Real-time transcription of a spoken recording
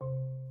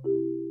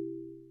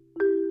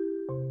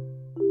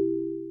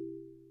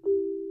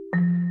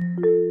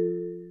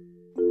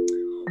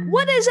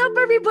What is up,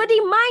 everybody?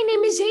 My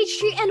name is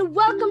H3 and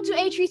welcome to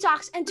H3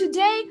 Talks. And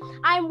today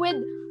I'm with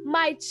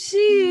my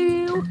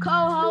two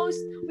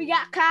co-hosts. We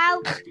got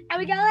Kyle and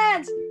we got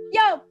Lance.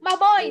 Yo, my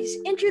boys,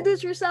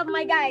 introduce yourself,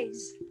 my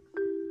guys.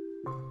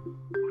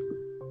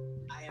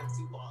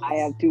 I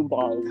have two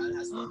balls.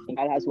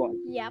 Kyle has one.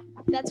 Yep,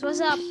 that's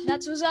what's up.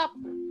 That's what's up.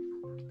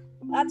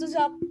 That's what's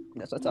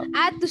up.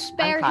 I had to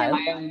spare I'm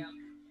him.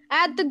 I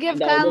had to give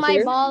the Kyle oldest my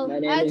here. ball. My I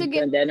name had is to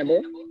give.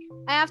 Brandonable.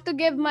 I had to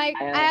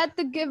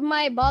give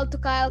my ball to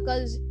Kyle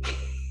because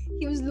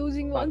he was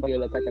losing one. Taco, you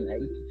look like an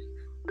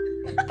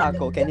egg.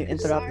 Taco, can you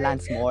interrupt Sorry.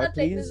 Lance more, I'll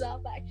take please? this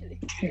off, actually.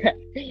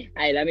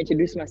 Alright, let me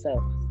introduce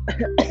myself.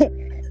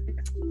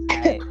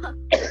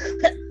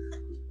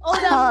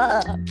 Hold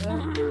up.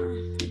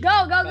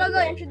 Go.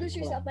 Introduce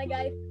yourself, my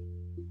guy.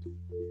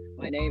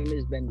 My name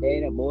is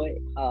Bandana Boy.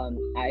 I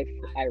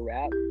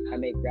rap. I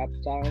make rap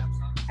songs.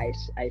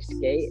 I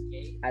skate.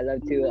 I love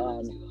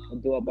to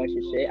do a bunch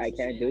of shit I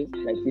can't do,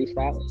 like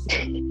freestyle.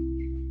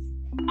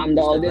 I'm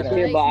the oldest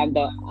here, but I'm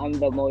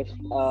the most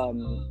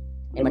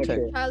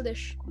immature.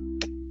 Childish.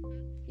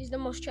 He's the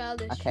most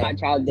childish. Okay. Not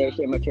childish,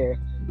 immature.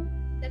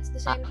 That's the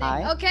same thing.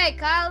 Hi. Okay,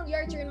 Kyle,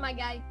 your turn, my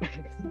guy.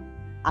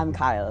 I'm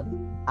Kyle.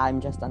 I'm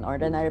just an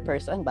ordinary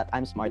person, but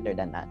I'm smarter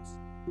than Lance.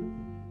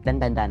 Than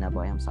Bandana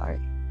Boy, I'm sorry.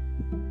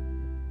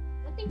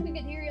 I think we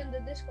could hear you on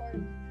the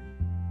Discord.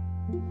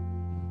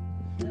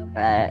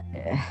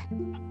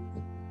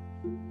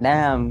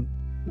 Damn.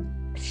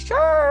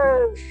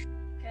 Sure.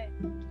 Okay.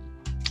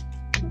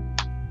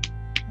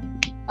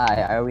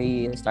 Are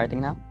we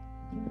starting now?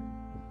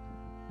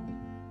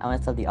 I want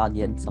to tell the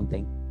audience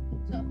something.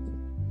 So,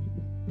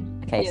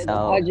 Okay, Yeah, so the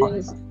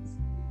audience,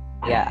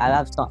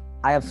 yeah,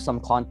 I have some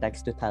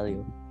context to tell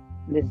you.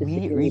 this is We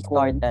secretly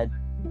restarted.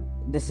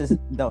 This is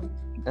the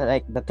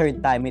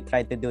third time we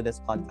tried to do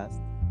this podcast.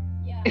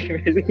 yeah.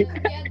 Really? We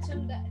had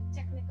some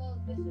technical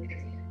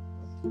difficulties.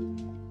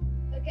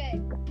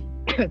 Okay.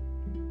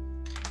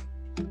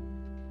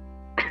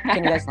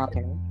 Can you guys not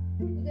hear me?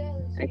 What the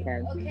hell is I it?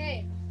 can.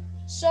 Okay.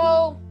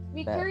 So,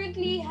 we Bet.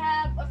 currently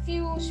have a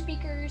few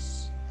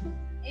speakers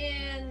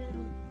in...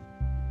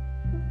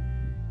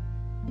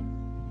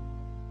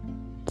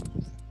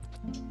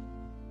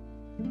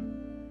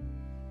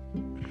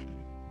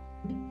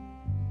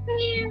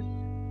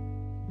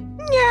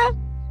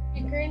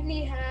 We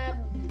currently have...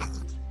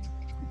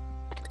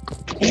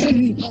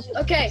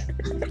 Okay.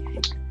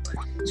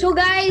 So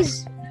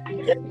guys,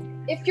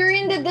 if you're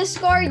in the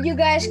Discord, you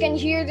guys can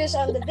hear this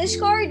on the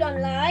Discord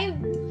on live.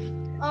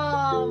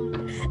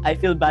 I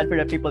feel bad for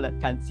the people that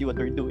can't see what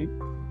we're doing.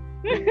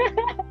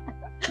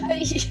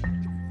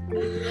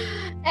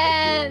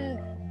 And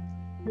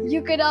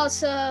you could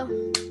also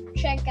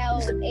check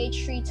out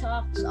H3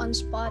 Talks on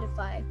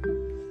Spotify.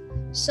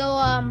 So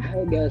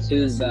I guess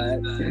who's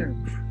that?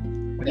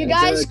 you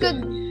guys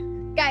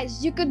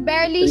you could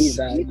barely Please,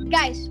 bad.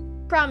 guys,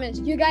 promise,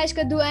 you guys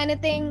could do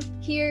anything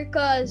here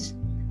because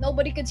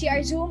nobody could see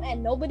our Zoom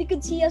and nobody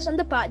could see us on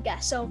the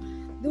podcast. So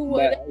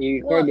But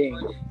you're recording.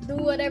 do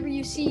whatever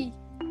you see.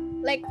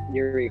 Like,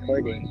 You're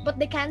recording. but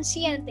they can't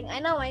see anything. I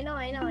know,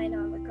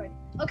 I'm recording.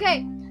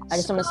 Okay. I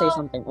just want to say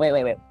something. Wait.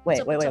 What's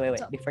up?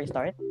 Before you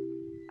start,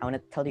 I want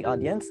to tell the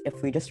audience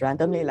if we just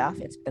randomly laugh,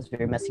 it's because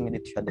we're messing with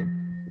each other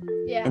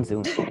Yeah. in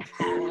Zoom. It's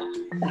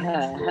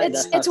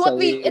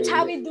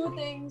how we do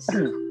things.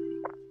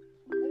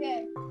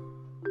 Okay.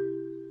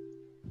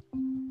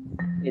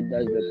 It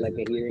does look like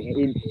a hearing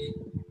aid.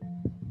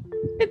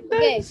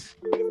 Okay.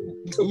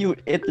 You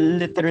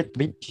illiterate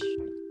bitch.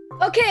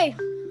 Okay.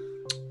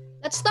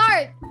 Let's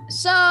start.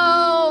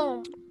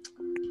 So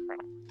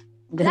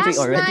Didn't we last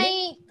already?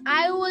 night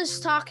I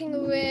was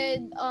talking with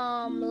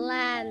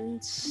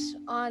Lance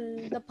on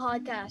the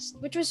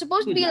podcast, which was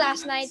supposed to be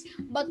last night,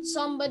 but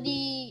something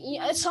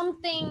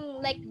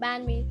like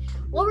banned me.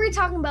 What were we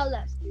talking about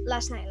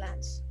last night,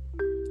 Lance?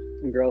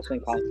 Girls in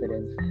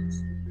confidence.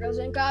 Girls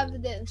in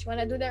confidence.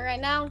 Wanna do that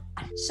right now?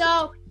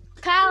 So,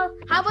 Kyle,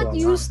 how about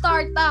you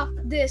start off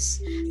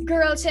this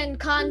girls in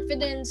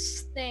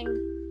confidence thing?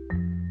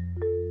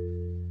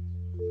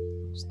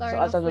 Start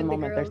off as of the with the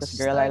moment, there's girls. this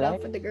girl I Start off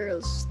like. with the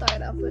girls.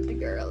 Start off with the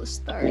girls. You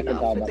Start can off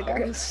talk with the about that.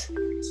 girls. You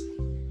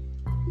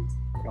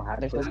don't have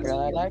There's to. this girl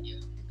I like.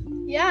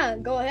 Yeah,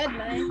 go ahead,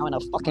 man. I want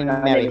to fucking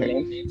marry her.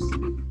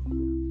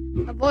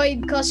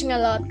 Avoid cussing a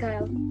lot,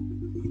 Kyle.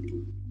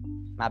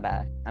 My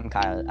bad. I'm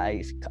Kyle.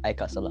 I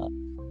cuss a lot.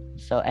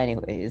 So,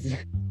 anyways,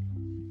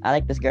 I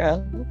like this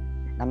girl.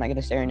 I'm not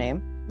gonna say her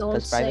name. Don't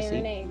That's say privacy.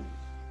 her name.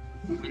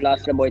 You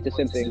lost the boy to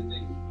simping.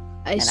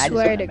 I And I just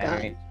swear wanna to God.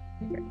 marry her.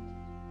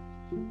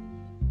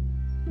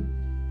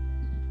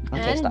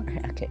 Okay, And? start.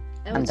 Okay.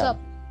 And I'm what's done. up?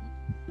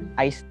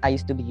 I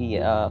used to be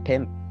a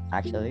pimp,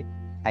 actually.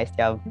 I used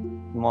to have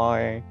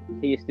more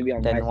He used to be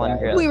on Then my one side.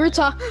 girl. We were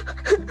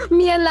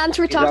me and Lance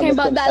were He's on talking the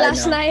about flip that side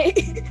last now. night.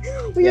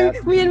 Yep.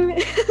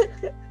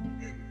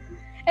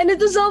 And it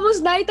was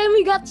almost nighttime.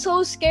 We got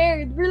so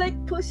scared. We're like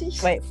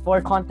pussies. Wait, for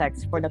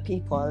context, for the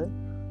people,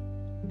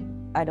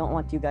 I don't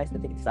want you guys to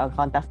take this out of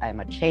context. I'm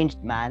a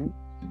changed man.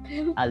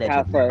 Cow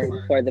Allegedly.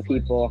 for the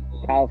people.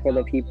 Cow for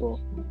the people.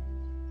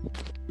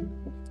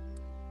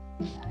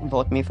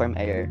 Vote me for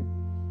mayor.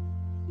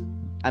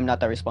 I'm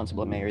not a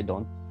responsible mayor,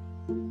 don't.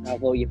 I'll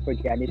vote you for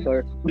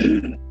janitor.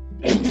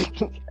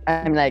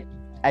 I'm like,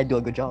 I do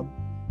a good job.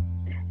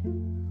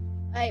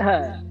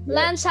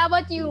 Lance, how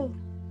about you?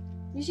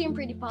 You seem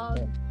pretty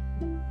proud.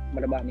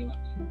 What about me?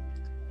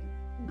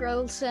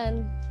 Girls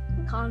and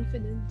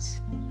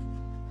confidence.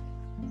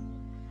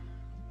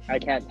 I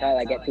can't tell.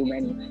 I get too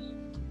many.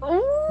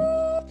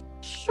 Oh,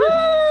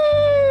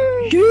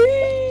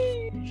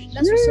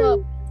 that's what's up.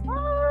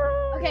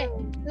 Okay,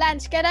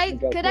 Lance, could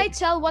I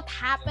tell what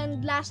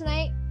happened last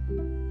night?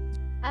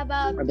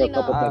 About I broke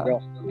up with my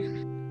girl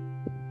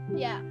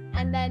yeah,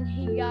 and then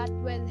he got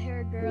with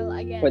her girl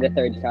again for the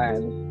third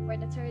time.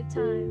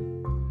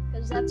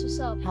 Because that's what's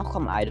up. How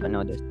come I don't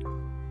know this?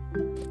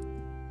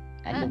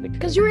 I know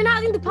Because you were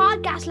not in the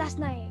podcast last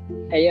night.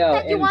 Hey yo,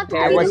 That you want to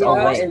I be was the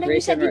awake. host, and then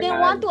you said you didn't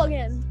want to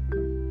again.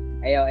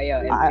 Hey yo,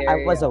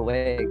 I was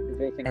awake. Is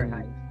raising her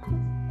hand.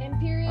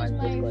 Imperial is On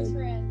my Discord.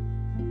 friend.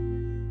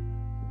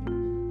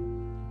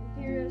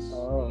 Imperial,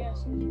 Oh. yes,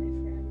 is my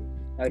friend.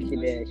 Oh, she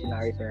did. She not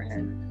raising her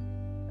hand.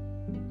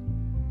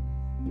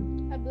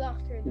 I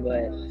blocked her.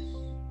 But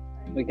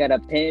we got a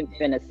pimp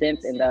and a simp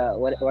and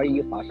what are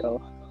you, Paco?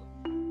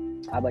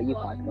 How about you,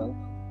 Paco?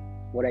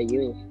 What are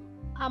you?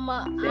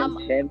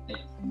 Simp?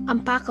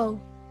 I'm Paco.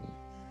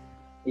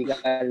 You got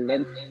a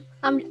limp?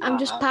 I'm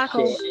just Ah,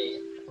 Paco.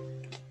 shit.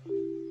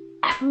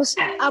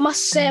 I'm a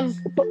simp.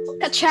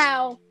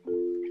 Ka-chow.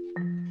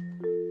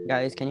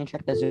 Guys, can you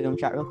check the Zoom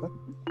chat real quick?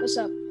 What's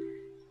up?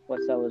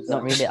 What's up? What's Don't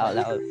up? read it out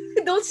loud.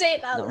 Don't say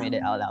it out Don't loud. read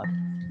it out loud.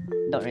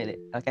 Don't read it,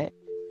 okay?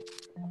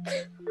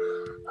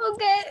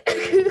 Okay.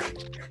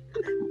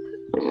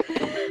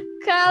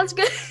 Kyle's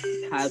good.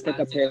 Kyle took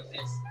a piss.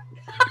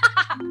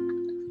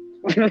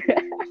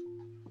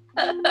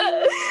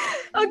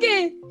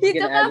 Okay, he Gonna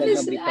took add off like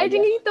his. nobody I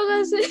think he took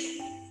us.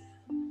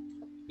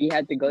 He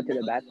had to go to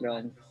the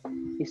bathroom.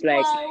 He's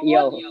like,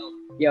 What?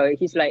 yo,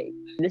 he's like,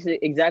 this is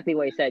exactly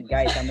what he said,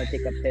 guys, I'm gonna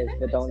take a piss,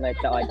 but don't let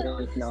the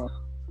audience know.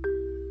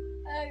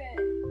 Okay.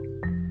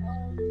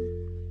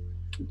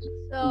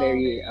 So,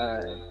 Very,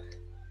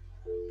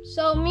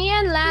 so me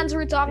and Lance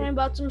were talking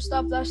about some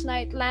stuff last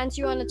night. Lance,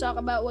 you want to talk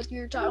about what you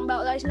were talking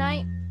about last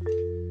night?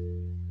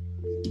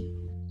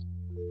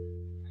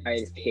 I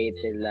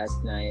skated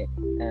last night,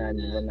 and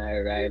when I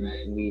arrived,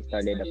 we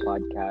started a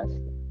podcast,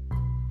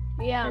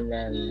 Yeah, and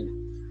then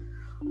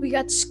we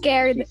got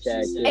scared. she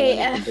said she wanted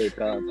AF. to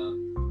break up,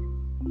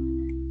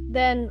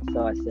 Then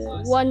so I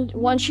said,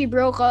 once she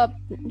broke up,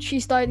 he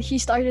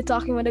started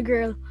talking with a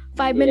girl.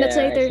 5 minutes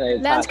Yeah, I later,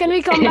 started Lance, can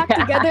we come back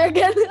together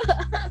again?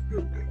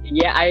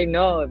 yeah, I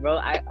know, bro,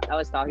 I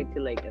was talking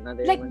to like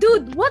another Like, one.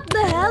 dude, what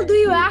the hell do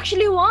you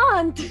actually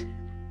want?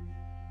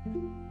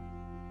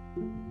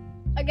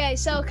 Okay,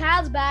 so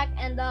Kyle's back,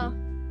 and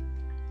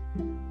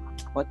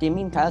What do you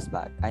mean Kyle's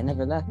back? I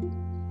never left.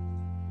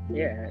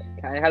 Yeah,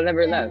 Kyle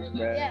never left,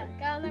 bro. yeah,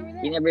 Kyle never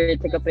You did. never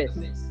took a piss.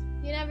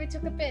 You never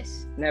took a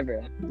piss.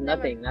 Nothing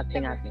Never.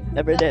 happened.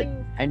 Never did.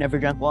 Nothing. I never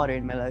drank water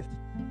in my life.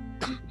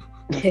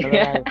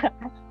 Alive.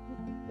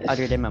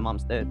 Other than my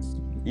mom's tits.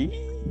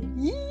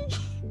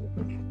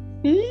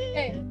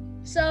 Okay,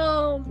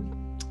 so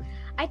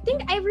I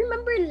think I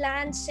remember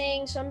Lance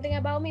saying something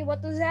about me.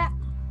 What was that?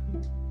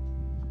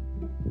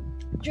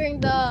 During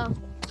the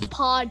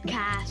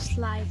podcast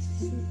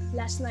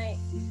last night.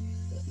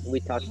 We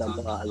talked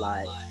about a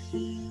lot.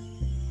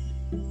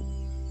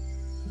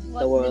 What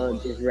The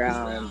world is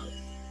round.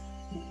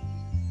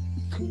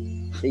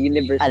 The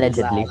universe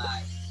Allegedly. is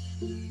flat.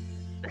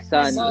 The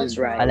sun is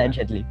bright.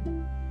 Allegedly.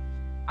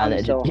 I'm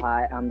so Allegedly.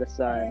 high. I'm the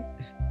sun.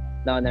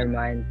 No, never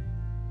mind.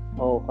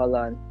 Oh, hold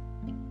on.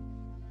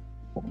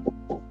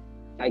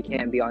 I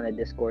can't be on a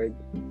Discord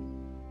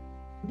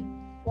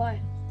Why?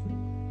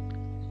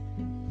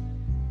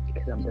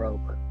 because I'm broke.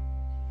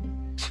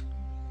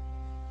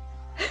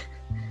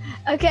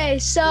 Okay,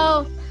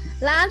 so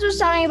Lance was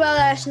talking about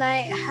last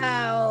night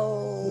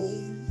how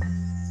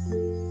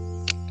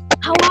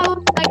I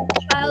was like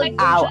a child.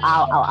 Ow,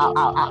 ow, ow, ow,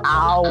 ow, ow,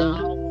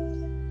 ow.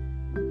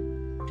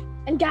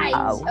 And guys,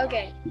 Ow.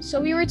 okay, so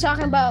we were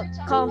talking about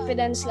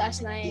confidence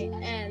last night,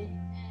 and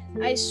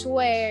I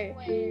swear,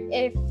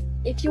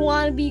 if you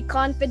want to be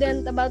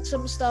confident about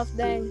some stuff,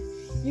 then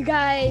you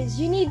guys,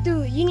 you need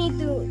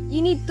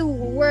to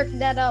work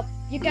that up.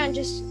 You can't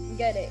just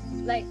get it.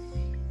 Like,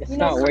 It's You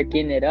know, not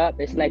working it up.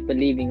 It's like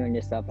believing on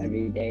yourself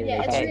every day. yeah,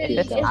 like, it's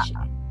Okay, talk to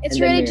really yourself. it's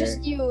in the really mirror.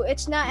 just you.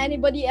 It's not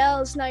anybody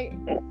else. Not.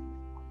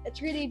 It's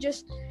really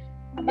just.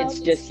 About It's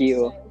just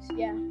you. yourselves.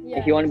 Yeah. Yeah.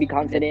 If you want to be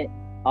confident,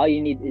 all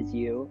you need is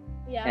you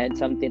Yeah. and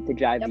something to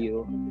drive Yep. you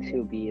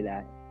to be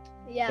that.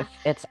 Yeah. If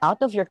it's out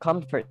of your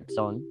comfort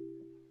zone,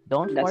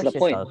 don't That's force the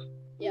point. yourself.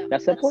 Yeah.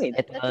 That's the point.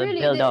 It That's will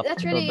really build up.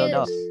 That's It will really build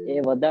up. is.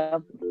 Yeah, well,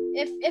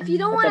 If you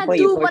don't that's the want to point.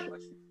 You do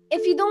push.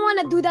 if you don't want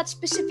to do that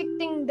specific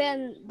thing,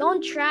 then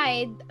don't try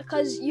it,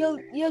 because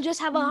you'll just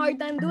have a hard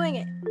time doing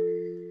it.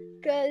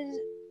 Cause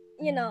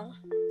you know.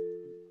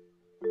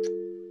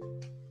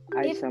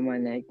 I If-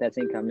 someone like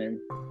doesn't come in.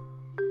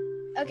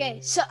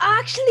 Okay, so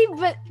actually,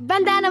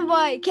 Bandana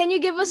Boy, can you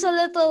give us a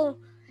little,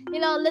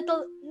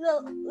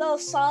 little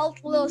salt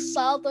of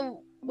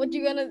what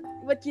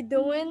you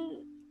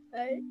doing?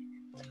 Right?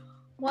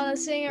 Wanna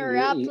sing a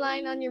rap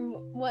line on your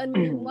one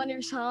of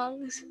your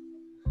songs?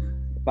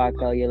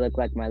 Paco, you look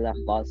like my left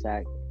ball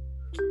sack.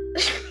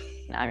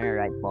 I'm your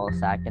right ball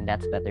sack, and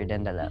that's better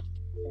than the left.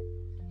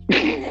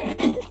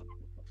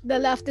 The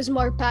left is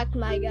more packed,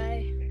 my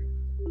guy.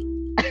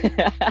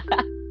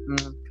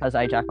 Because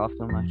I jack off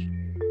too much.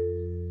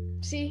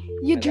 See,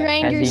 you Okay.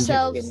 drained As in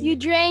yourself. just- You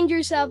drained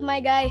yourself, my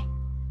guy.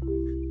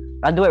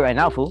 I'll do it right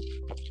now, fool.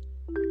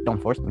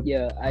 Don't force me.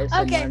 Yeah, I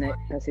said Okay. on it.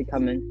 I see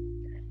coming.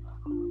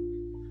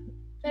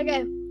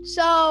 Okay,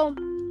 so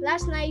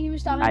last night he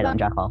was talking I about don't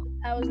jack off.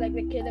 I was like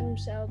the kid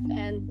himself,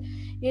 and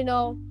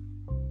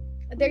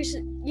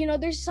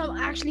there's some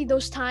actually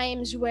those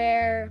times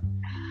where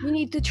you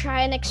need to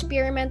try and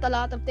experiment a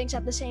lot of things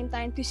at the same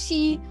time to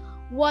see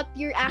what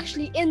you're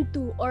actually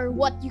into or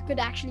what you could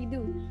actually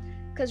do.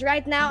 Because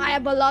right now I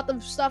have a lot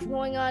of stuff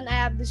going on. I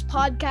have this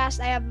podcast,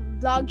 I have a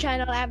vlog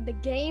channel, I have the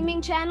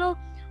gaming channel,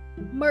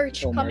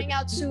 merch Oh, coming merch.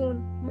 out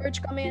soon.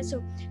 Merch coming out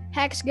so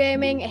Hex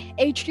Gaming,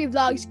 H3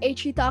 Vlogs,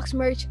 H3 Talks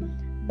merch,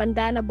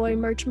 Bandana Boy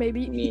merch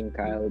maybe. Me and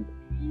Kyle would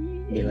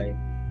be like,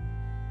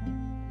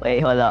 Wait,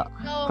 hold up.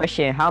 So,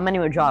 Question: How many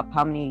will drop?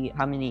 How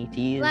many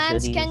teas?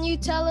 Lance, hoodies? can you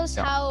tell us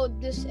Yeah. how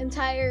this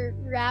entire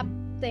rap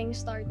thing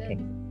started? Okay.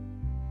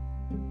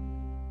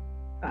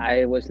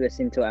 I was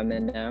listening to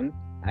Eminem.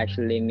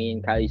 Actually, me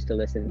and Kyle used to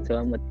listen to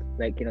him with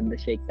the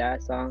Shake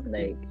That song,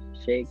 like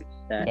Shake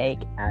That Cake.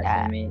 ass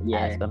that on me. Yeah.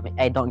 Ass on me.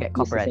 Hey, don't get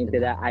Used to sing copyrighted. to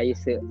that.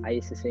 I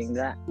used to sing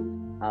that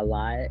a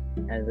lot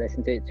and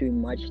listen to it too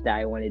much that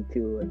I wanted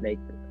to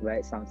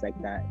write songs like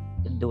that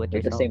Do it with the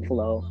yourself. same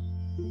flow.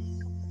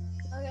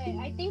 Okay,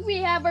 I think we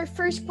have our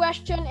first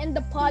question in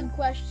the pod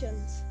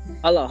questions.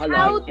 Hello.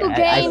 How to I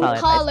gain saw it, I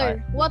saw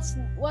color?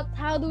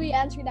 How do we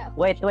answer that?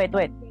 Wait.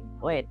 question?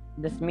 Wait.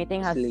 This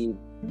meeting has Sleep.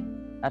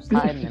 a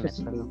time limit.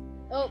 So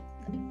Oh,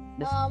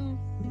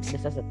 This-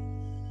 this is it.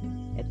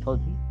 It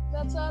told me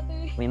that's not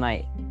the. we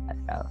might.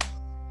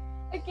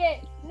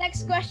 Okay,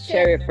 next question.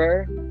 Cherry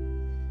Fur.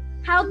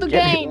 How to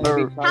Cherry gain?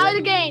 Fur. How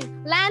to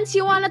gain? Lance,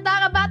 you wanna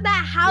talk about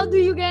that? How do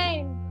you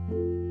gain?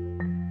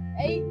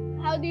 Hey,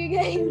 how do you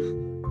gain?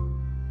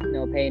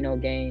 No pain, no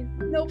gain.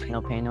 Nope. No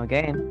pain, no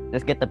gain.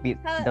 Just get the beat.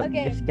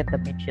 Okay. Just get the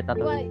beat shit out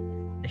You of want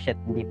you. The shit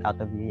beat out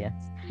of you, yes.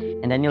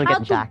 And then you'll how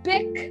get to jacked.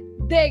 dig?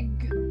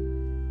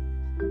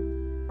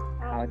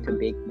 How to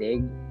big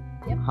dig.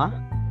 Huh?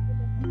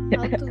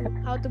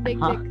 How to big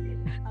Huh? dig?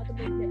 How to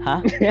big dig?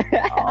 Huh? How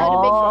to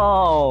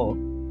Oh.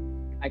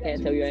 I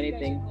can't tell you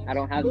anything. I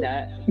don't have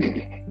that.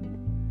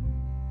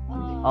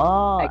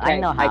 Oh, I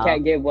know how. I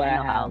can't give what I I,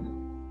 know how. have.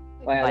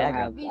 What I don't Viagra.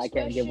 have. I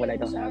can't give what I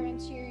don't have.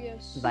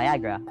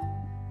 Viagra.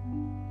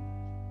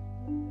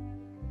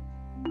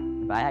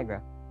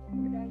 Viagra.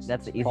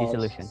 That's the easy False.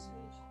 solution.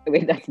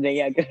 Wait, that's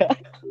Viagra.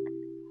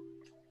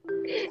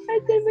 I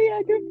said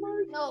Viagra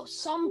first. No,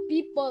 some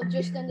people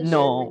just in the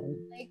No.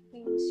 server take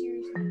things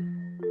seriously.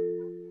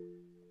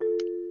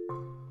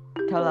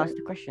 Tell us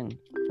the question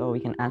so we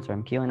can answer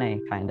them. Q&A,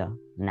 kinda.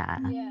 Nah.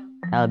 Yeah,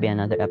 That'll be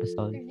another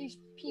episode. there's these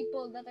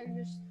people that are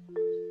just.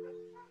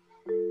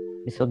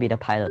 This will be the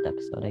pilot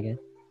episode, I guess.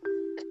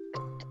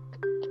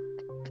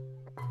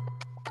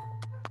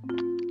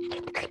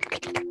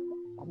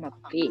 I'm a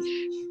fish.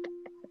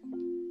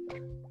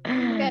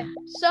 Okay,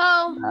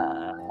 so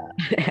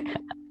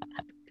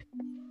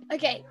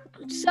okay,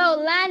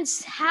 so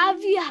Lance,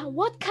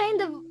 what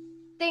kind of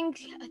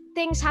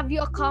things have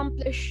you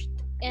accomplished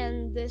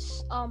in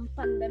this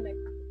pandemic?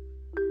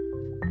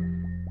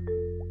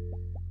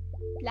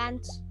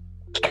 Lance.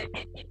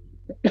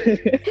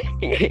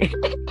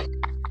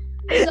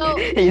 So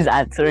He's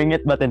answering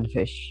it, but in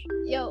fish.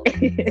 yo.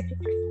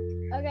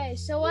 Okay,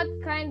 so what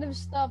kind of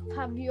stuff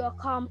have you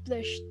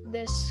accomplished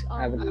this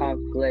I've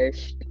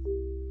accomplished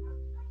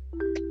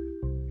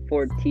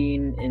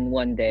 14 in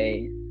one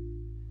day.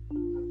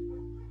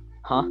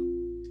 Huh?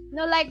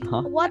 No, like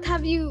Huh? what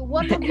have you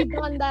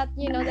done that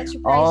that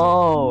surprised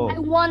Oh. I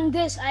won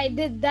this, I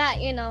did that,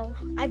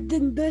 I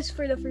did this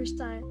for the first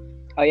time.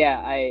 Oh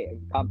yeah, I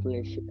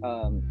accomplished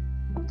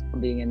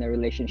being in a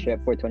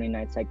relationship for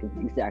 29 seconds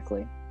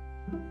exactly.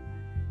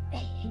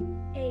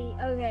 Hey,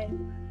 okay.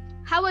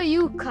 How about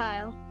you,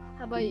 Kyle?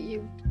 How about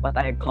you? What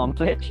I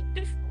accomplished.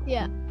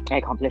 Yeah. I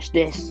accomplished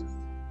this.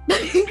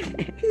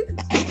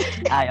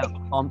 I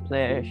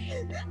accomplished.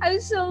 I'm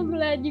so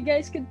glad you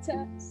guys could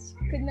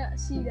not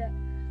see that.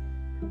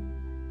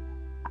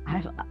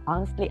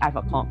 I've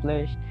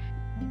accomplished.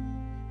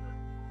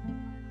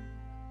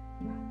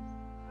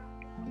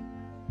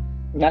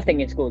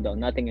 Nothing in school though.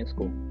 Nothing in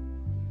school.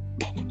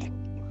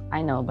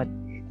 I know, but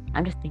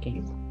I'm just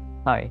thinking.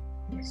 Sorry.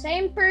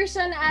 Same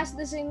person asked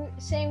the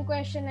same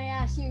question I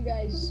asked you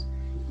guys.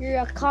 Your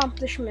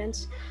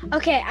accomplishments.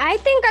 Okay, I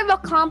think I've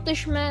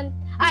accomplished.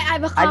 I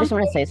just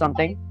want to say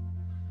something.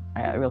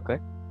 Real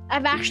quick.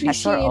 I've actually Hector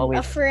seen a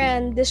always-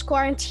 friend this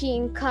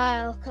quarantine,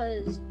 Kyle,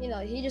 because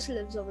he just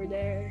lives over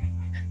there.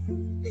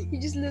 He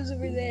just lives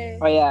over there.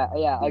 Oh yeah,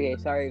 yeah. Okay,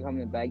 sorry,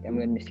 coming back. I'm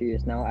gonna be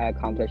serious now. I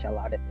accomplished a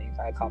lot of things.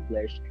 I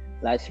accomplished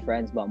less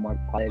friends, but more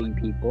quality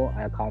people.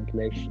 I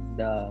accomplished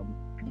the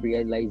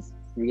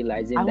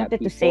realizing I that wanted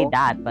people, to say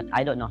that, but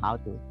I don't know how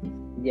to.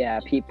 yeah,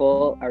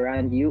 people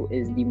around you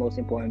is the most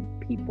important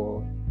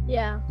people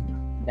Yeah.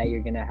 that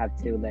you're gonna have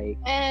to like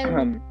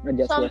And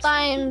adjust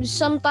with.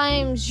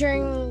 sometimes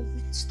during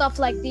stuff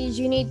like these,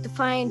 you need to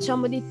find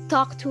somebody to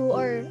talk to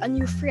or a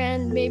new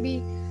friend,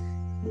 maybe,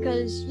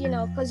 because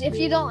if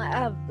you don't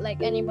have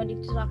like anybody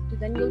to talk to,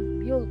 then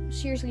you'll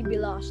seriously be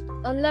lost.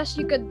 Unless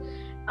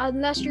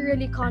you're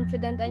really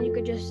confident and you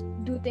could just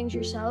do things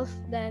yourself,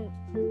 then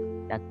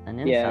That's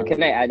an Yeah, insult.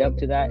 can I add up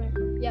to that?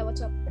 yeah,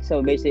 what's up? So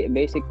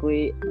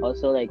basically,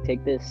 also like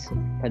take this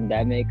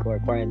pandemic or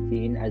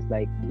quarantine as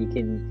like you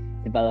can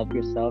develop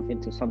yourself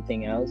into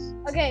something else.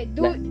 Okay,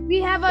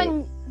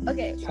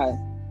 okay, Try,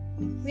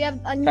 we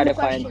have a try new to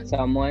find question.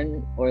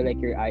 someone or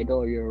like your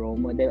idol or your role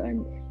model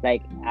and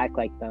like act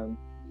like them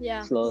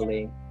Yeah.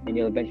 slowly, and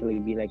you'll eventually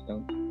be like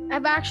them. I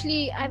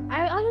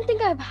don't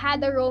think I've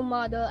had a role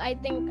model. I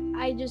think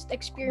I just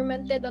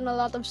experimented on a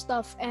lot of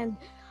stuff, and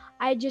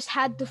I just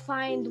had to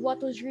find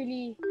what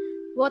really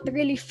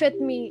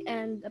fit me,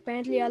 and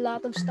apparently a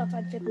lot of stuff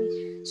had fit me.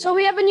 So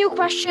we have a new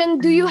question.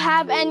 Do you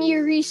have any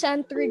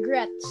recent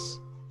regrets?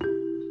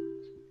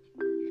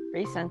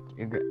 Recent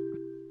regret.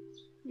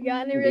 You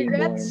got any Being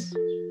regrets?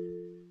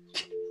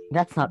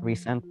 That's not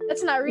recent.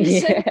 That's not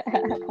recent.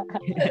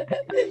 Yeah.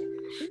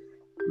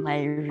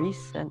 My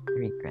recent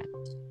regret.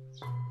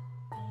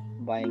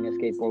 Buying a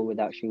skateboard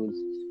without shoes.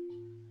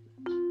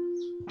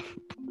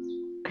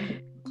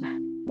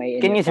 My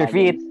You can inner use your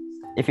feet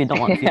problems. if you don't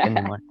want feet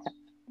anymore.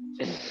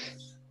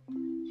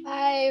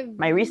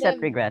 My recent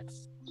nev-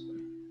 regrets.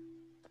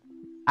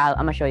 I'm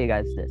gonna show you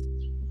guys this.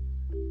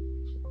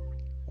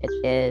 It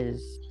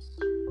is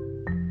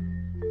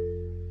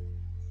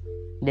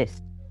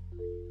this.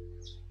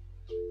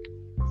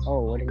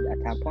 Oh, what is that?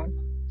 Tampon?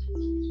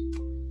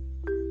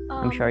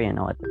 I'm sure you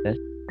know what it is.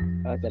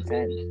 Oh, it's a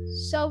pen.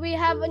 So we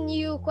have a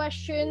new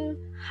question.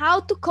 How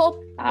to cope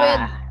with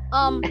Ah,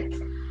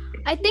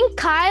 I think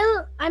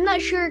Kyle, I'm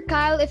not sure,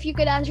 Kyle, if you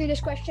could answer this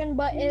question,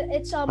 but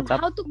it's What's up?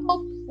 how to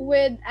cope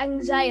with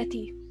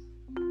anxiety.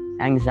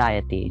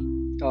 Anxiety.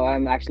 oh,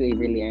 I'm actually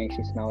really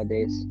anxious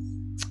nowadays.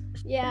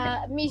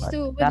 Yeah, me But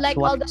too. With that's like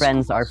what all the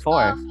friends school are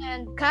for. stuff,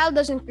 and Kyle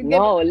doesn't give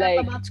No, a crap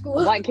like, about school.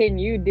 what can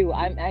you do?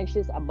 I'm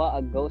anxious about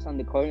a ghost on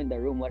the corner of the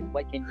room. What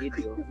can you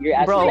do? You're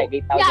actually Bro. like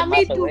 8,000 Yeah, me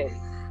miles too. away.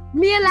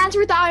 Me and Lance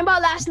were talking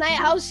about last night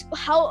how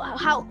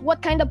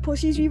what kind of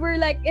pussies we were.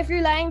 Like if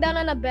you're lying down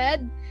on a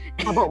bed.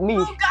 How about me?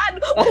 Oh God!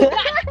 Oh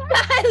God!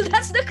 Kyle,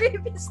 that's the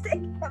creepiest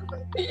thing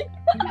ever.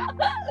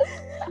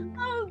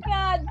 Oh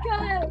God,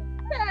 Kyle.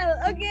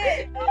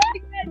 Okay.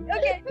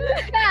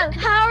 Kyle,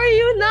 how are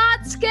you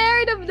not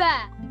scared of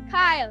that?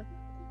 Kyle,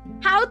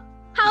 how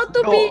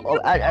to Bro, be?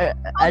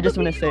 I just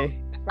want to say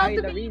Probably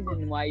to the be-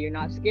 reason why you're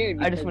not scared.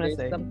 I just Because wanna there's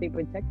say- something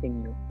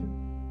protecting you.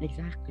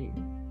 exactly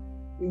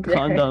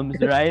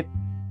condoms, right?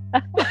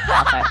 Okay.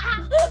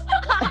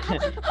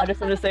 I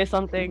just want to say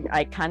something.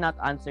 I cannot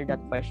answer that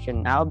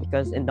question now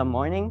because in the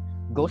morning,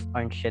 ghosts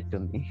aren't shit to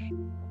me.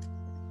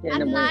 Yeah,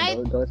 At in the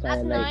morning, night- those are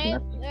At like night,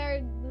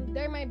 nothing.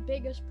 they're my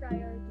biggest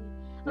priority.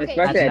 Okay,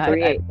 Especially At at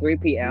night, 3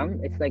 p.m.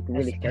 It's like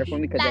really scary for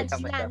me because I Lance, tell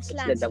myself Lance, it's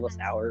Lance, the devil's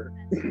Lance. hour.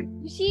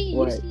 you see,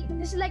 What?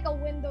 this is like a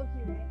window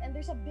here, right? And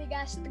there's a big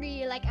ass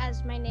tree like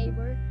as my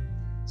neighbor.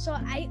 So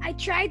I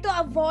try to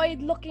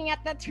avoid looking at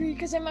that tree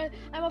because I'm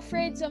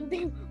afraid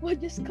something would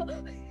just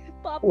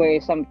pop.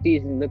 Where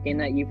somebody's looking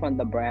at you from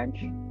the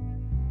branch.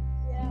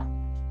 Yeah.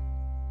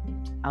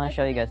 I want to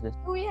show you guys this.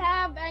 Do we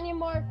have any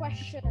more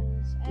questions?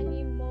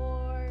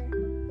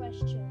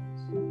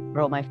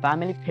 Bro, my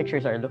family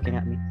pictures are looking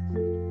at me.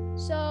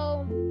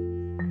 So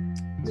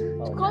Oh,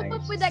 to cope nice.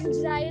 up with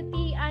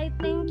anxiety, I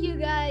think you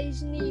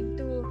guys need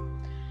to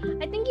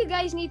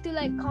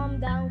like calm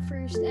down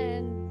first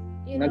and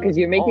No, because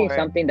you're making Or-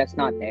 something that's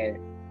not there.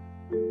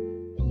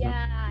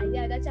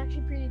 yeah, that's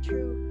actually pretty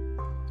true.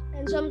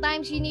 And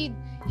sometimes you need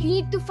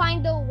to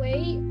find a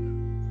way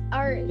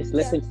or Just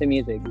listen to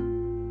music.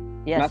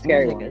 Yes, Not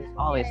scary music one. is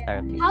always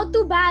therapy. how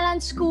to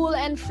balance school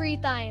and free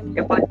time.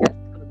 Your podcast.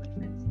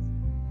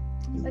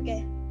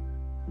 Okay.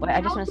 Wait, I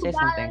just How want to to say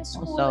something. balance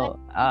school So,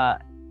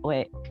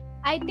 wait,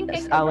 I think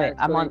Yes, I wait,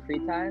 I'm on- free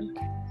time.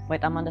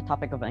 I'm on the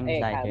topic of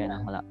anxiety Hey, right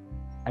now. Hold up.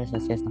 I just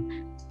want to say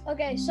something.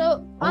 Okay,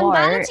 so on Or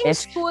balancing if-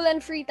 school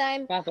and free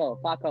time, Paco,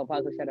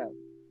 shut up.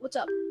 what's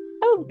up?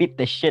 I'll beat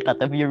the shit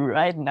out of you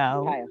right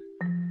now. Kyle.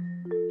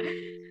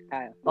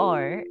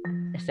 Or,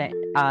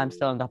 I'm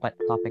still on the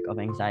topic of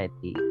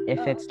anxiety. If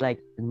Oh. it's like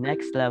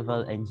next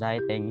level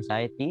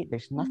anxiety,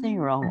 there's nothing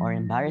wrong or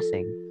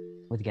embarrassing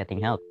with getting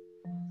help.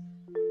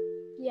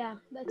 Yeah,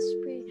 that's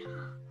pretty.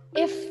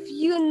 If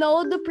you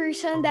know the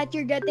person that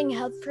you're getting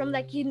help from,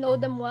 like you know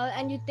them well,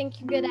 and you think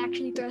you could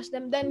actually trust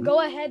them, then go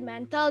ahead,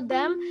 man. Tell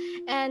them,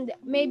 and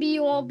maybe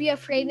you won't be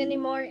afraid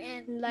anymore.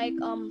 And like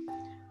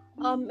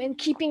and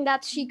keeping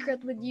that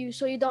secret with you,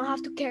 so you don't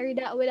have to carry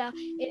that without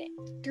it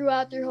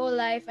throughout your whole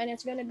life, and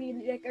it's gonna be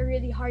like a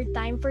really hard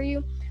time for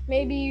you.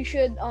 Maybe you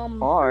should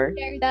Or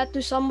share that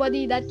to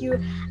somebody that you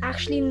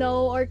actually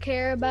know or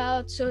care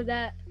about, so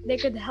that they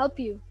could help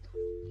you.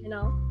 You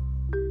know.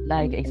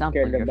 like And example,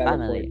 share the your better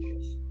family.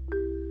 porch.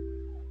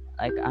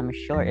 Like I'm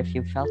sure if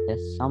you felt this,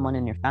 someone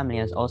in your family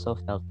has also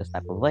felt this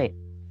type of way.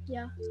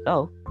 Yeah.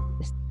 So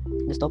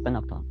just open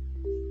up to them.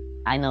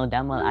 I know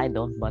damn well I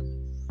don't, but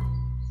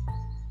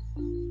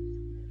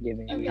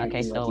Giving Okay.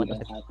 Okay, everything so what what you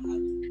was don't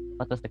have.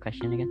 what was the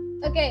question again?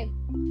 Okay,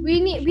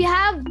 we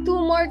have two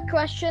more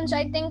questions.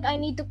 I think I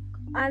need to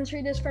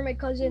answer this for my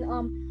cousin.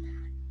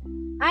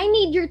 I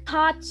need your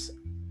thoughts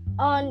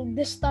on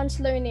distance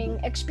learning,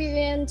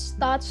 experience,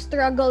 thoughts,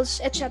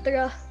 struggles,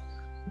 etc.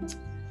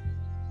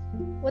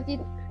 What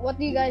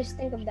do you guys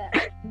think of that?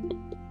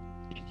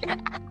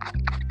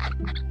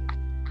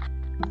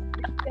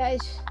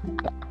 Guys,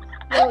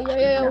 yo,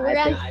 No, we're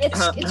I at, think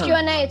it's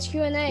Q&A, it's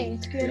Q&A,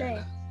 it's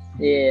Q&A.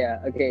 yeah.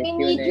 Okay.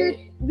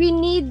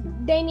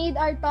 They need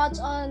our thoughts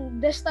on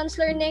distance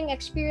learning,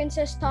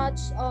 experiences,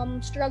 thoughts,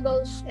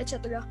 struggles,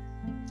 etc.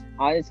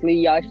 Honestly,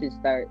 y'all should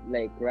start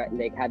like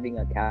having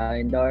a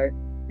calendar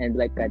and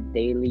like a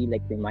daily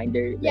like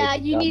reminder. Yeah,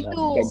 like, you need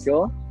to.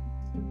 schedule,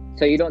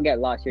 so you don't get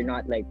lost. You're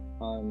not like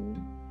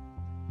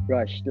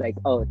rushed. Like,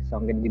 oh, so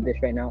I'm gonna do this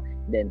right now,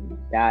 then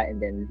that,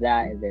 and then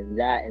that, and then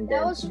that, and That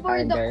then was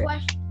for the calendar.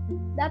 question.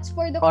 That's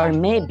for the Or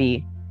question.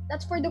 maybe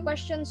That's for the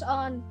questions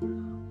on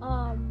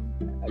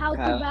how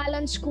to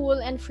balance school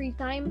and free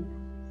time.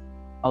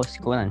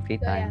 school and free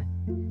So, yeah.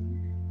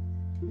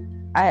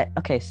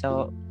 time.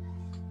 So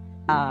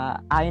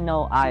I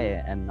know I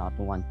am not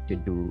one to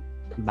do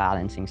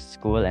balancing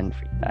school and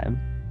free time,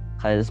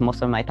 because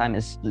most of my time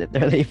is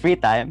literally free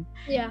time.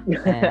 Yeah,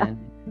 And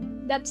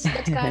that's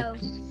Kyle.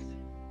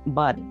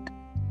 but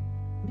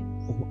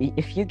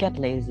if you get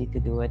lazy to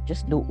do it,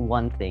 just do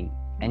one thing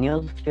and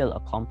you'll feel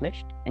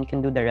accomplished, and you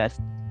can do the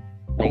rest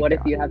But what if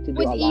later you on. have to do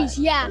With a lot? ease,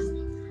 yeah.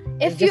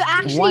 If Just you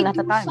actually one at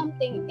do a time.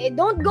 something,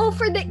 don't go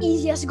for the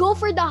easiest, go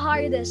for the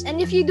hardest. And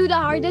if you do the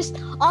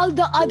hardest, all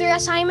the other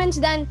assignments,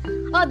 then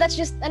that's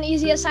just an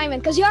easy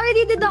assignment because you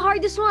already did the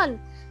hardest one.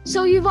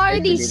 So you've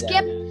already do that.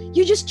 skipped.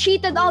 You just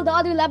cheated all the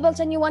other levels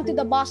and you went to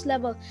the boss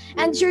level.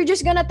 And you're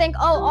just gonna think,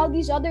 all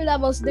these other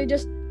levels, they're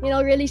just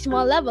really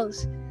small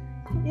levels.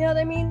 You know what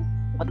I mean?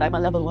 But I'm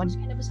on level 1. Those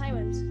kind of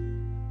assignments.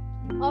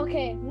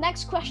 Okay,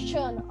 next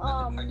question.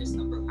 Hardest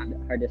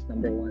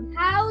number one.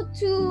 How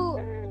to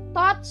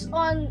thoughts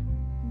on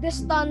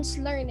distance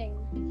learning,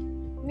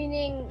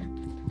 meaning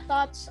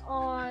thoughts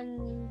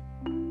on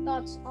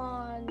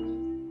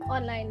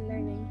online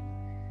learning.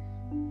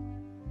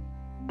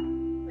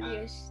 What do you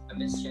guys?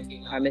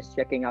 I miss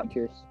checking out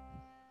yours.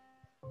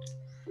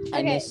 I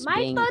Okay, miss my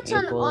being thoughts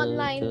on able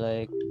online. to,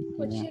 like,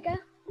 What you say?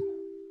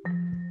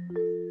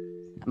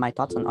 my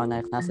thoughts on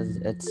online classes,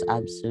 it's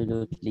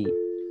absolutely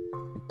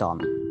dumb.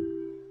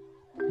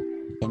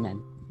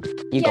 Amen.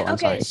 You go, I'm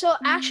Okay. sorry. So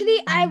actually,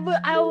 I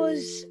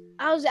was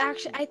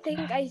actually, I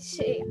think I'd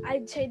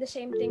say the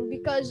same thing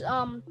because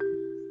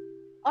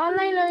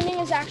online learning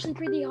is actually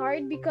pretty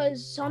hard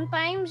because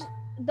sometimes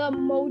the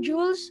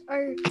modules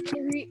are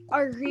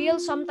real,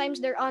 sometimes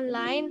they're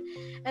online,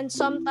 and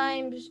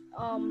sometimes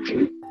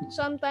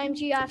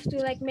you have to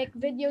like make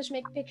videos,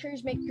 make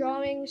pictures, make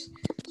drawings.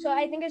 So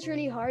I think it's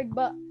really hard,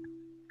 but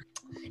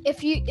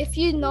if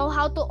you know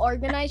how to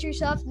organize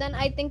yourself, then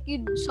I think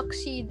you'd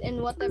succeed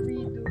in whatever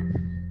you do.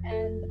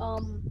 And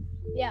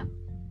yeah,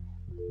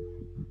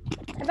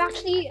 I've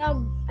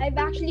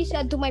actually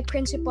said to my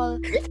principal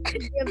to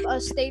give a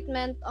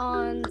statement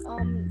on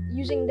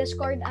using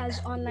Discord as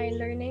online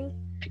learning.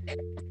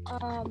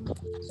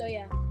 So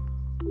yeah.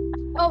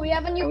 Oh, we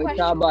have a new Can we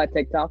question. talk about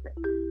TikTok?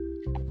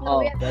 No,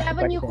 we that's have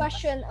the a new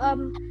question.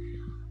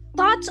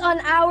 Thoughts on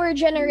our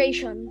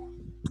generation?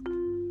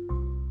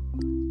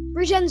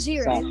 We're Gen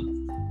Z, right?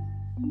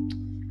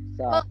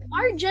 Well,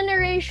 our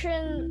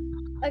generation.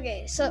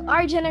 Okay, so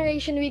our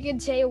generation, we could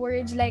say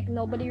words like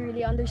nobody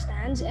really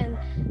understands and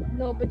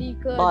nobody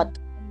could But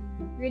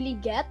really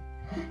get.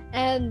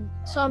 And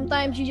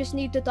sometimes you just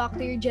need to talk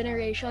to your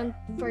generation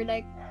for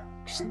like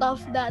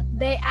stuff that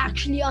they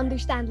actually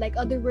understand, like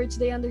other words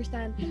they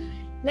understand.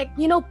 Like,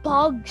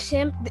 pog,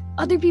 simp,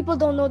 other people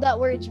don't know that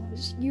words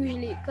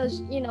usually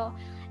because,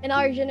 in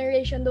our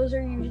generation, those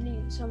are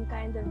usually some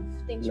kind of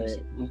things we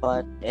say.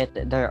 but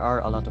there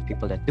are a lot of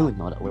people that do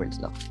know the words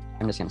though.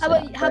 I'm just gonna say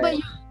that. How about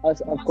you? Us,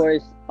 of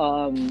course,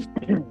 I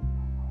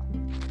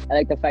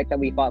like the fact that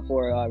we fought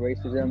for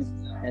racism,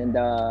 and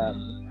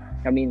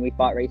we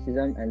fought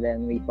racism, and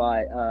then we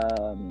fought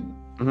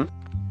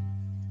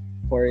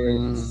for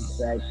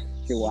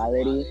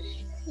sexuality.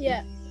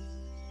 Yeah.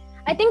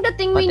 I think the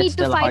thing But we it's need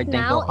to still a fight hard thing to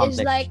now is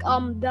accomplish. like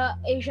the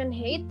Asian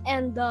hate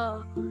and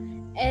the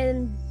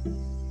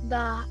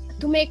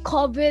to make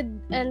COVID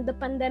and the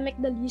pandemic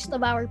the least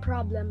of our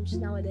problems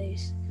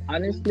nowadays.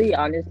 Honestly, can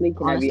I be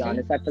Honestly?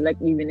 honest? I feel like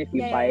even if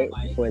you Yeah, fight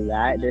for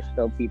that, there's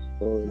still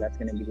people that's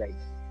gonna be like,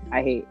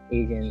 I hate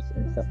Asians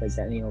and stuff like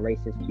that.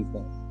 Racist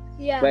people.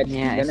 Yeah. but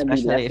Yeah, it's gonna be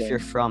especially if lessened. you're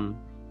from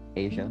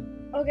Asia.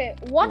 Okay.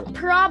 What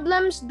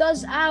problems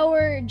does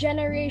our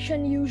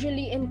generation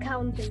usually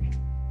encounter?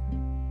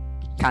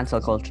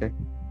 Cancel culture.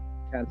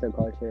 Cancel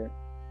culture.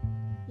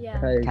 Yeah.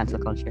 Because Cancel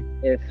culture.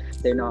 if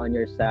they're not on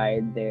your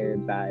side, they're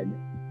bad.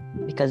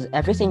 Because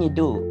everything you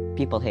do,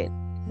 people hate.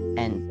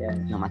 And Yeah.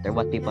 no matter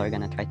what, people are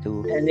gonna try to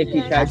And if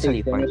you Yeah, try to cancel you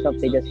explain for it. yourself,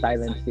 they just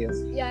silence you.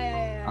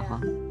 Yeah. Uh-huh.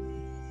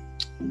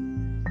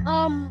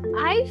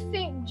 I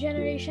think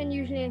generation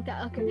usually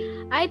okay.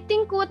 I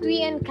think what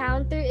we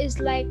encounter is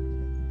like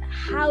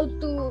how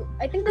to.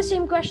 I think the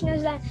same question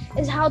is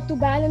how to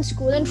balance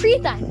school and free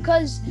time.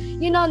 Because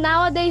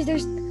nowadays there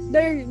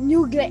are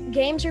new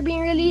games are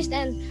being released,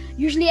 and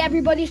usually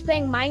everybody's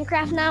playing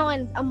Minecraft now.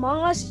 And Among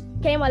Us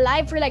came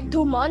alive for like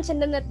 2 months,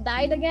 and then it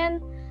died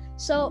again.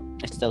 So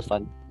It's still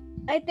fun.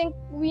 I think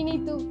we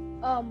need to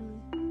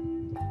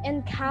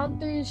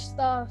encounter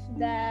stuff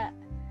that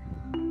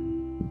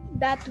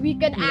we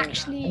can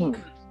actually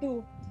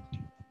do.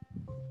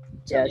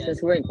 Yeah,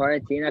 since we're in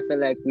quarantine, I feel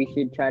like we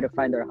should try to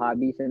find our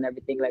hobbies and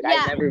everything. Like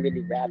Yeah. I never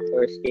really rapped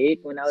or skate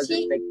when I was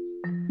See? like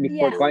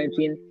before Yeah.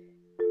 quarantine.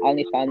 I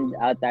only found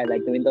out that I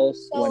like doing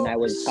those when So- I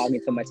was talking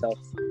to myself.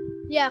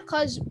 Yeah,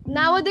 because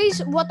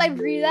nowadays what I've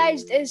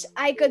realized is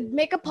I could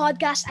make a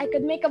podcast, I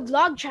could make a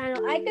vlog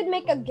channel, I could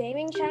make a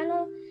gaming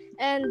channel,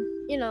 and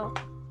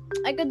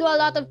I could do a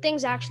lot of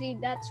things actually.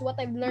 That's what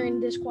I've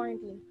learned this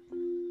quarantine.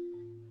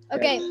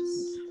 Okay,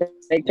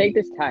 Like take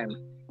this time.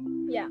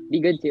 Yeah.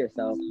 Be good to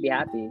yourself. Be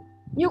happy.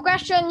 new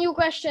question.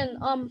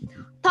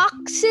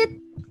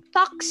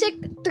 Toxic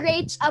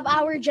traits of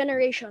our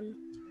generation.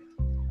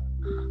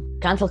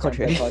 Cancel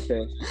culture. Cancel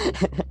culture.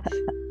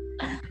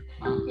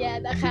 Yeah,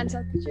 the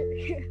cancel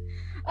culture.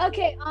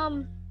 Okay,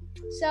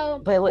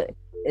 so But wait,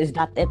 is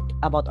that it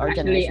about our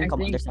Actually, generation? I Come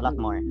on, think there's a lot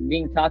more.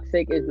 being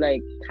toxic is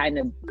like kind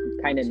of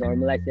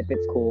normalized if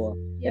it's cool.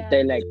 yeah. If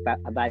they're like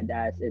a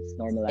badass, it's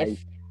normalized.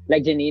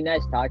 Like Janina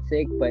is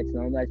toxic, but it's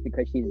normalized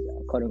because she's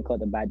quote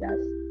unquote a badass,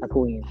 a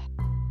queen.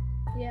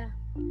 Yeah.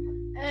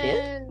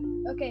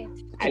 And okay.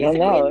 I don't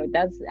know.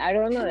 I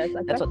don't know. That's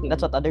a question.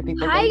 That's what other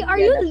people Hi, think. are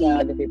Yeah, you that's what Liam?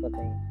 other people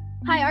think.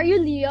 Hi, are you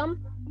Liam?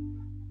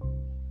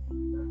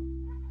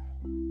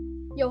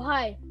 Yo,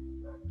 hi.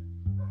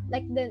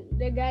 Like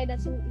the guy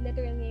that's in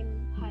literal name.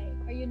 Hi,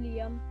 are you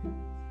Liam?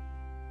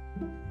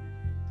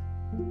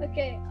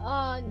 Okay.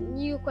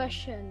 New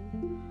question.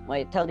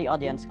 Wait, tell the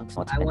audience what's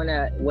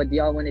What do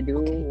y'all wanna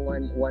do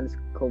once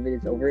COVID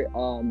is over?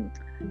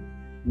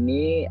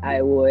 Me,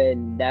 I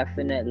would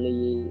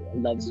definitely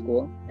love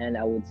school and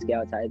I would stay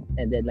outside.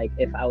 And then like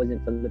if I was in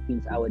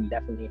Philippines, I would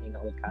definitely hang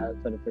out with Kyle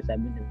 24/7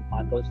 and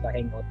Paco, start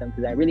hanging out with them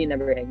because I really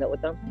never hang out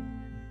with them.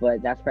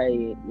 But that's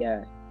probably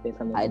things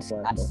I'm looking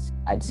for.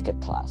 I'd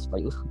skip class for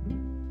you.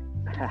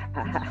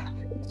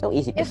 So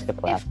easy to If skip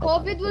class.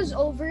 COVID was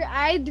over,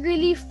 I'd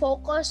really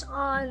focus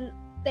on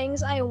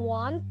things I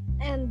want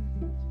and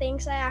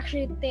things I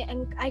actually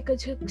think I could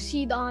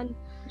succeed on,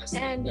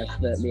 and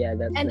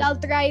I'll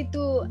try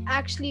to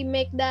actually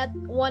make that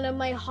one of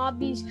my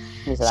hobbies.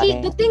 See,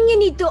 the thing you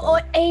need to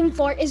aim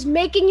for is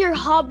making your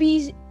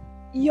hobbies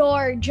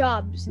your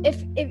jobs.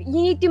 If you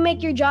need to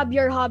make your job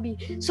your hobby,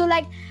 so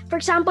like for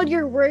example,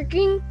 you're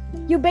working,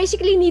 you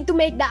basically need to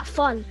make that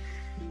fun.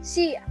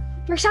 See,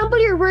 for example,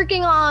 you're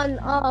working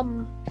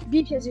on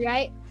beaches,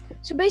 right?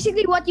 So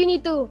basically, what you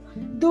need to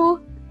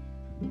do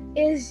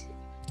is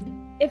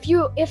if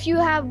you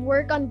have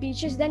work on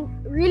beaches, then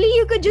really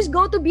you could just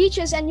go to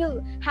beaches and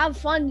you'll have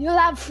fun. You'll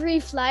have free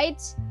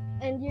flights,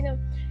 and you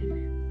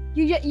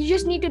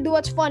just need to do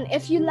what's fun.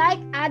 If you like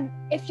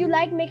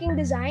making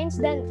designs,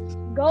 then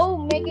go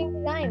making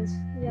designs.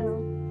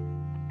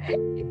 2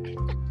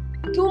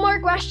 more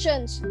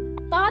questions.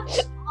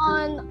 Thoughts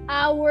on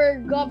our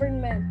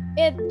government?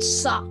 It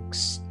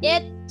sucks.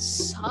 To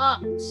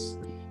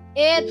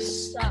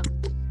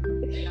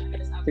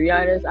be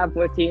honest, I'm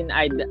 14.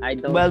 I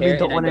don't Well, we care.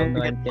 don't And I wanna don't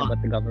know get anything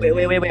about the government.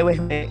 Wait.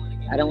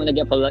 I don't want to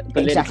get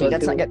political. Exactly.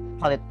 Let's too. not get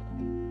political.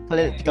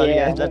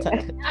 Yeah. Let's I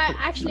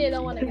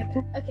don't want to get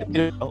it. Okay.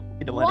 you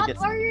don't want What to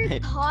get. are your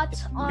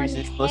thoughts on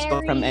You're supposed to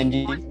go from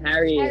Harry? NG.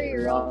 Harry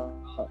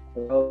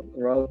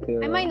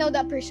Roku. I might know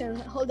that person.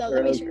 Hold on,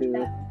 let me search Roku.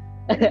 that.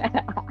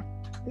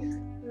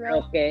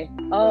 Okay.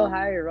 Oh,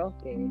 Harry Roque.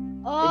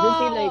 Isn't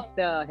he like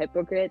the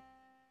hypocrite?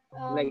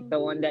 Like the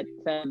one that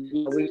said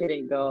we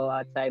shouldn't go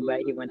outside, but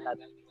he went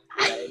outside.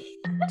 I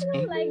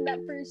don't like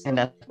that person. And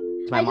that's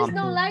my I mom. just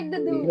don't like the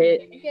dude.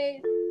 He-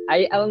 Okay,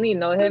 I only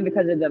know him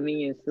because of the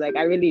memes. Like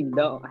I really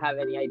don't have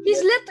any idea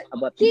he's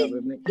about he- the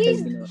government.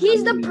 he's- 'cause, he's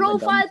I'm the really a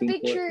profile dumb teen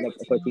picture. like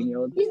a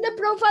 14-year-old. he's the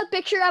profile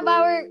picture of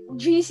our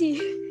GC.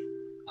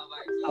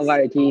 Of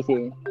our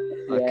GC.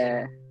 Okay.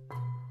 Yeah.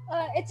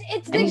 It's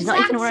the And he's not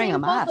exact even wearing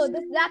same a mask. photo.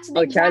 That's the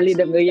Oh, exact Charlie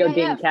same D'Amelio thing I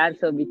getting have.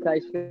 canceled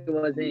because she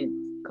wasn't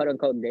quote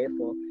unquote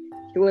grateful.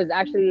 She was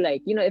actually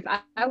like, if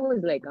I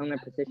was like on her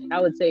position, I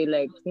would say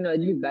like,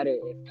 it'd be better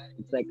if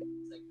it's like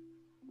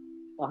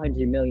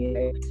 100 million.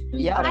 Right?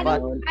 Yeah, I but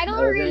don't Was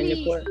there any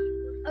really. for-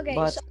 Okay,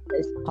 but so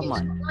come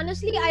on.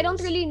 honestly, I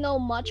don't really know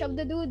much of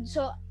the dude,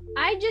 so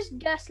I just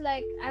guess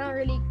like I don't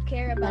really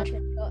care about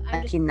it. So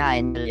I'm just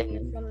 99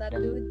 million. from that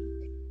dude.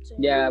 So,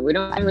 Yeah, we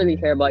don't really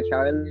care about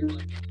Charlie,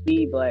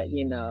 but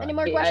you know, Any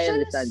more I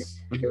understand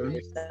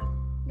questions?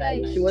 that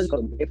she was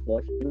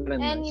grateful.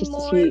 Any She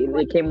more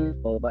became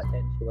full, but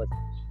then she was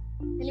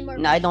Any more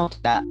No, I don't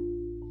think that.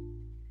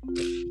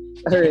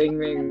 ring,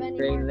 Have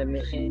any more let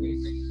me in.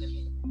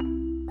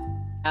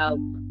 Help.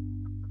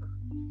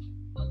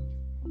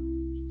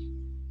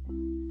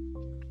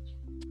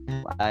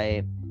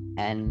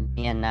 And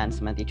me and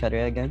Nance met each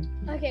other again.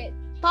 Okay,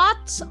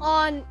 thoughts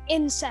on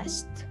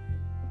incest.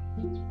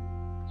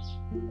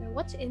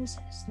 What's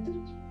incest?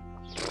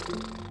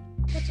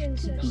 What's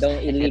incest?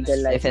 Don't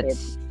illegalize if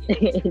it's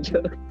it.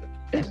 Joke.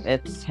 if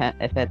it's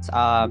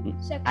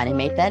Sexual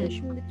animated,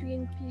 relation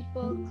between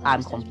people. I'm classed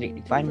as completely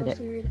being fine with it.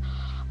 pedophilia.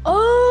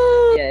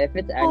 Oh, Yeah, if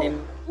it's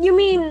anime, you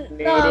mean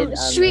Rated,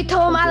 Sweet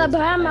Home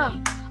something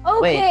Alabama?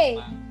 Okay.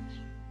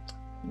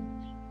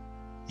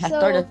 I So,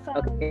 started-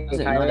 okay, Is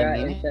it not a Kyra,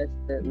 meaning? incest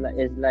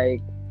is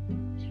like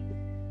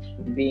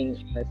being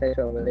a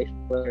sexual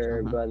relationship with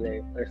her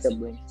brother or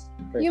siblings.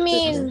 or you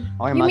sister. mean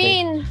Or you mother.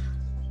 mean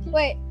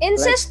wait,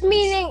 incest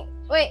meaning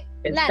wait,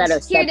 Instead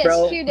of Lance, hear this,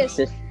 stepbro, hear this.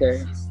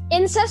 sister.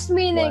 Incest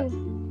meaning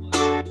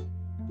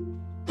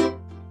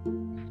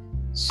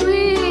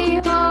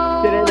Sweet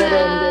Home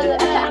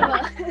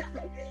Alabama.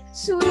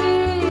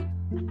 Sweet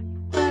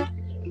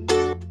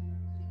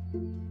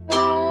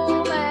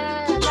Home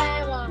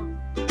Alabama.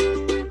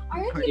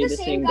 Aren't Are you you the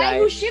same guy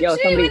who ships Yo, me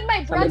somebody, with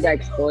my somebody got brother?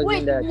 exposed Wait,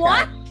 in the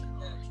what? chat.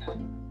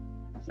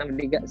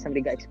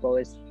 Somebody got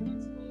exposed.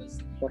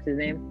 What's his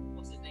name?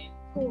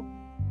 Who?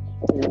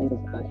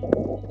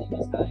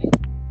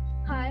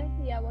 Hi,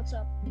 yeah, what's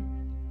up?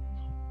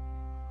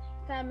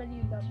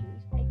 Family W's.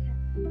 I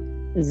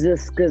can't.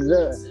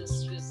 Zuskaza.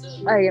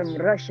 I am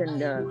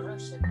Russian.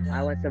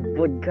 I want some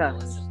vodka.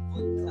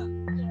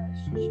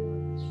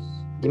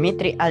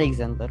 Dmitry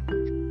Alexander.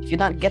 If you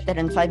don't get there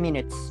in 5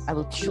 minutes, I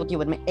will shoot you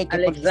with my AK.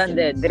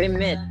 Alexander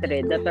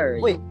Dmitry the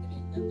Third. Wait.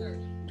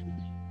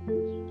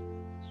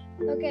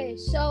 Okay,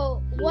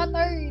 so what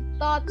are your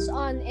thoughts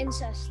on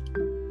incest?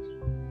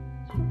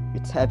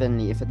 It's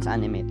heavenly if it's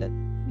animated.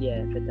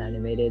 Yeah, if it's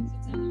animated,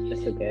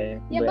 that's okay.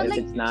 Yeah, but if like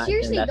it's not,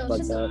 seriously then that's though,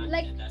 fucked so, up.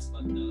 like,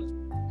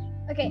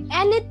 okay,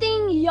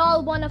 anything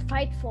y'all wanna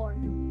fight for?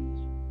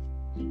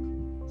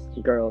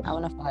 Girls. I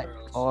wanna fight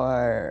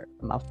for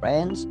my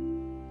friends,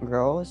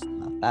 girls,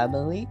 my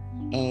family,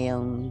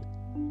 and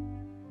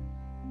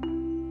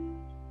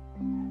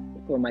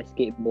For my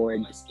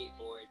skateboard,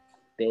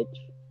 bitch.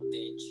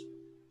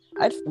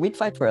 we'd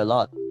fight for a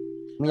lot.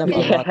 We have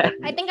Okay. a lot.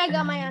 I think I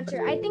got my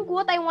answer. I think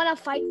what I wanna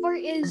fight for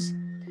is,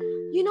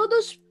 you know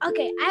those.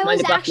 Okay, I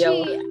was Manny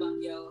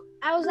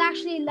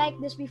actually like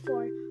this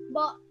before,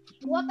 but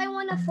what I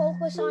wanna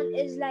focus on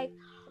is like,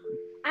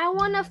 I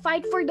wanna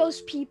fight for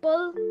those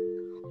people,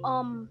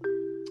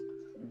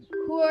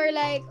 who are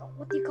like,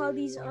 what do you call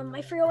these?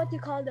 I forget what you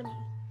call them.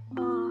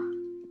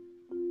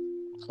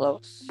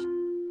 Close.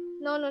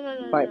 No.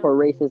 Fight for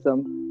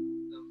racism.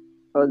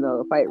 Oh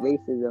no, fight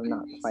racism,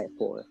 not fight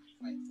for.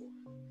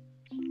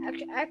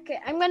 Okay,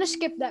 I'm gonna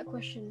skip that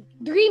question.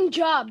 Dream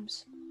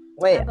jobs.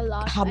 I Wait, have a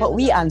lot. how I have about a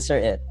we lot. answer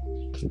it?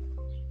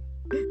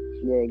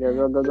 Yeah, go.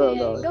 Yeah, go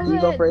You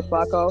go ahead. first,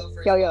 Paco.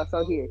 Yeah,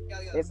 so here.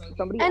 If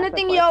somebody asks a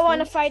Anything y'all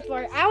wanna question- fight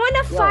for? I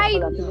wanna Yo, fight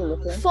hold on, can you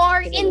listen? for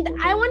Can you listen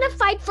to I me? want to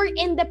fight for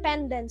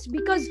independence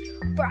because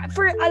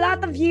for a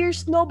lot of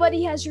years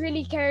nobody has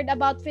really cared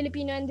about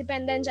Filipino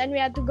independence, and we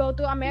had to go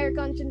to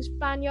Americans and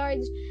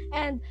Spaniards,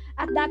 and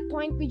at that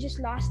point we just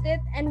lost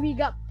it, and we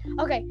got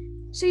okay.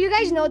 So you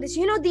guys know this.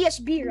 You know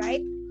DSB,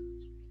 right?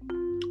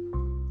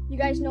 You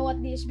guys know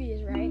what DSB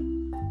is, right?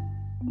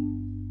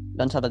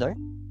 Don Salvador?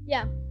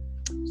 Yeah.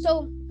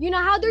 So you know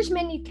how there's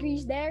many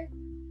trees there?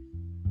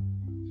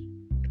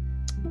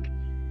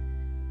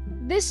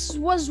 This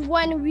was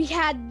when we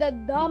had the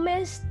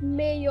dumbest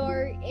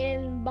mayor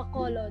in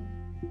Bacolod.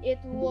 It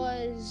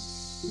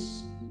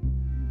was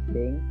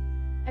Bing,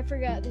 I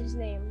forgot his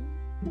name.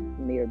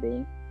 Mayor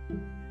Bing.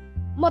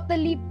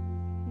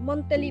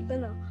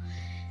 Montelipano.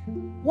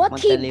 What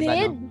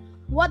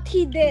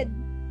he did,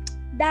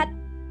 that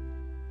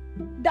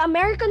the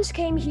Americans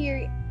came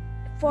here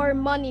for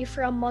money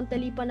from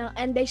Montelipano,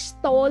 and they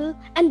stole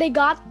and they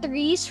got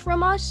trees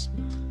from us.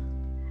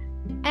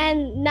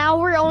 And now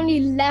we're only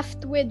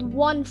left with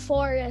one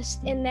forest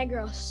in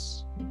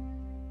Negros.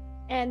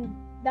 And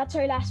that's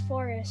our last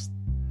forest.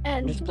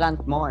 And Just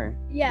plant more.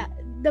 yeah,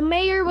 the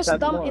mayor was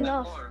Plant dumb more.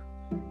 enough.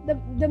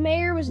 The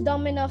mayor was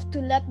dumb enough to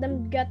let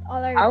them get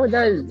all our How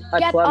does a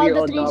Get all the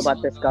 12-year-old know trees.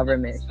 about this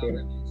government shit?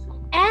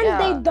 and Yeah,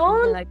 they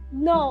don't like,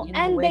 no, you know,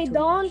 and way they too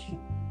don't much.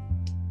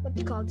 what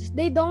do you call this?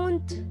 They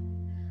don't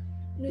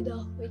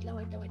no, wait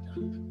lang.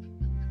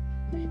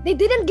 They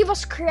didn't give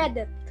us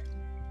credit.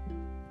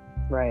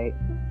 Right.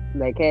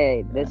 Like,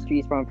 hey, this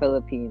tree's from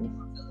Philippines.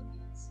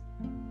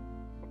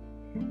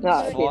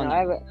 No, okay, Fun.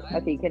 no,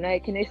 okay, can I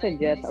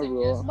suggest a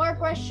rule? More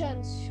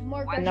questions.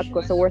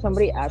 So where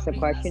somebody asks a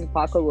question,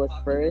 Paco goes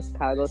first,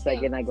 Kyle goes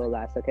second, I go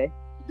last, okay?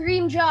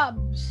 Dream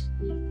jobs.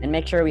 And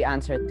make sure we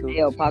answer two. Hey,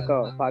 yo,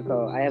 Paco,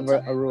 I have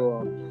a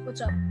rule.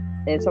 What's up?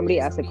 If somebody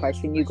asks a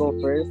question, you go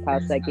first,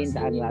 pass second,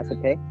 I'm last,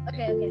 okay?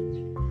 Okay.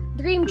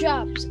 Dream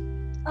jobs.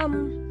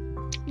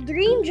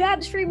 Dream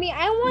jobs for me.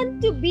 I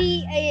want to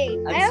be I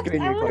want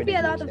to be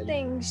a lot of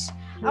things.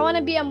 I want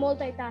to be a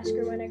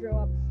multitasker when I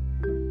grow up.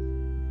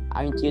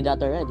 Aren't you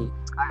that already?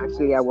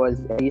 Actually, I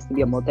used to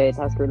be a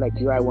multitasker like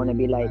you. I want to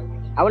be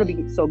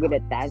so good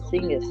at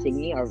dancing, at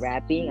singing, or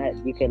rapping, at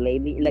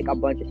ukulele, like a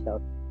bunch of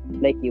stuff,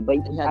 like you. But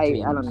I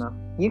don't know.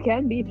 You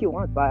can be if you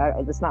want, but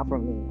it's not for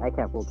me. I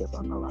can't focus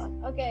on a lot.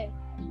 Okay,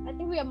 I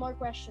think we have more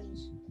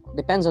questions.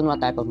 Depends on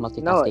what type of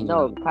multitasking.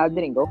 No, Kyle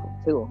didn't go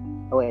for two.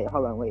 Oh wait,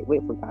 hold on, wait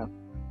for Kyle.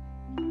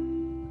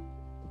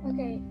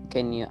 Okay.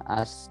 Can you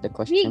ask the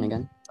question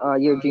again?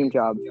 Your dream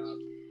job.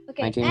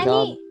 Okay. My dream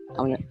job.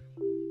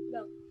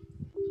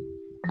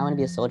 I want to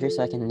be a soldier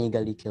so I can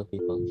legally kill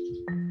people.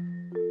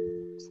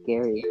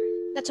 Scary.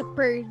 That's a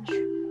purge.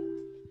 Just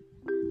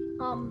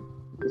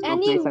go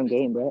play some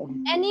game, bro.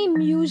 Any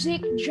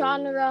music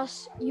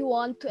genres you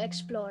want to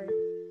explore?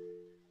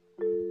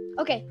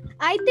 Okay,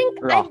 I think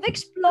Rock. I've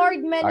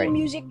explored many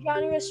music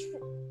genres.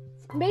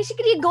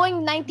 Basically,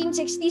 going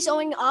 1960s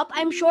going up.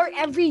 I'm sure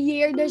every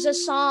year there's a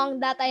song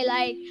that I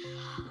like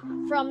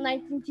from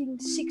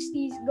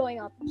 1960s going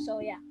up. So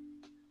yeah.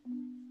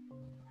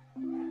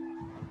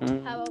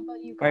 How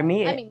about you? For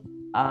me,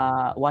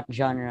 what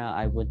genre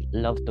I would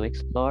love to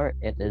explore,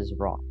 it is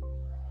rock.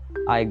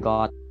 I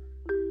got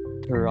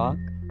to rock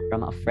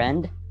from a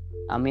friend,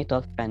 a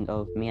mutual friend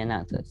of me and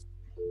Nancy's.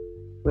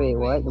 Wait,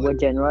 what? What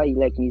genre? You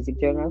like music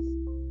genres?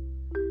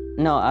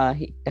 No,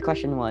 the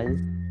question was,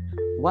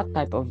 what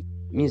type of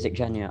music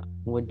genre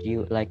would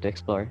you like to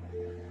explore?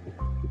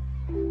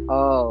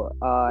 Oh,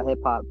 hip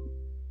hop.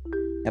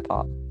 Hip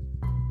hop.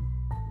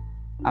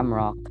 I'm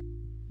rock.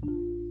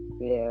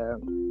 Yeah.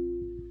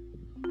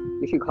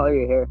 You should color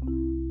your hair.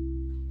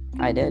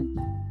 I did.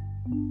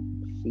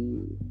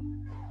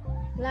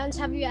 Lance,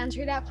 have you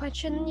answered that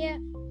question yet?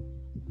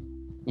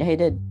 Yeah, he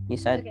did. He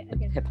said Okay.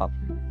 hip hop.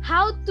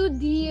 How to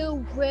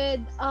deal with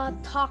a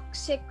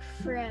toxic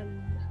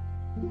friend?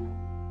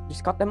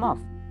 Just cut them off.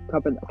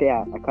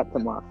 Yeah, I cut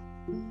them off.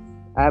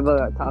 I have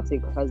a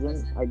toxic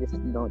cousin. I just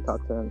don't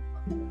talk to him.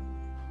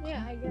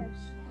 Yeah, I guess.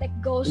 Like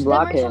ghost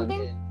Block them or him.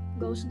 something?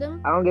 Ghost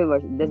them? I don't give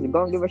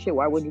a shit.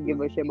 Why would you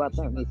give a shit about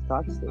them? He's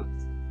toxic.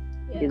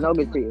 Yeah. He's no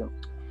good for you.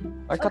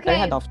 Or cut their Okay.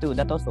 head off too.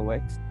 That also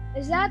works.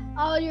 Is that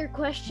all your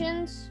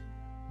questions?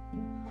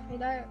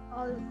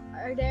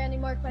 Are there any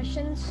more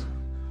questions?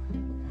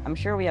 I'm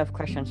sure we have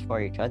questions for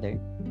each other.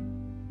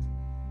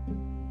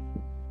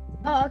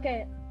 Oh,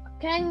 okay.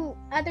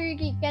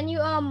 Atariki, can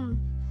you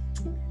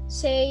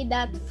say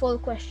that full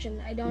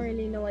question? I don't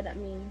really know what that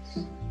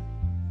means.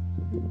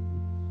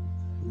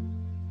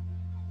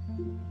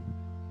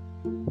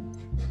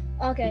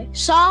 Okay.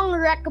 Song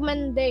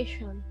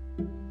recommendation.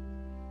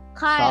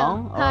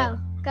 Kyle. Song or-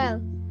 Kyle.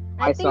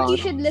 My I think you song.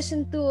 should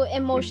listen to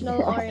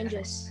Emotional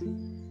Oranges.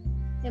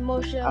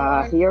 Emotional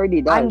Oranges. He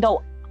already does.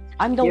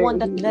 I'm the Here- one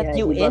that let yeah,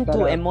 you he brought that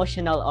into up.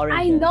 emotional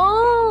oranges.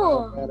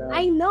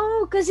 I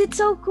know, cause it's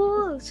so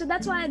cool. So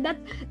that's why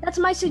that's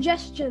my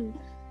suggestion.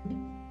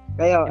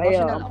 Hey,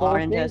 Emotional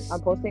Oranges. I'm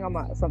posting on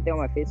something on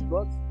my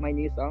Facebook. My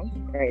new song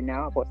right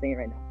now. I'm posting it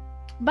right now.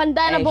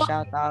 Bandana Hey, Boy.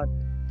 shout out.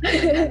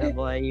 Bandana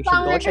Boy. You should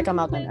Song go check him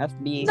out on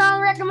FB.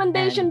 Song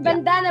recommendation, And, yeah.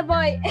 Bandana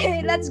Boy.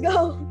 Hey, let's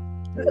go.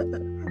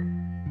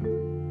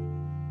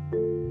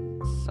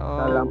 I'm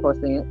So,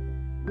 posting it.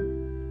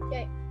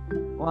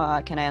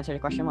 can I answer the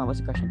question? What was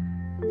the question?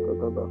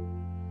 Go.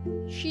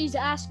 She's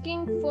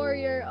asking for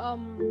your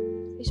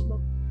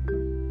Facebook.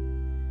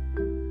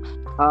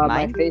 My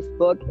Mine?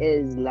 Facebook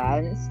is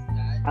Lance,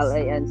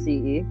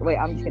 LANCE. Wait,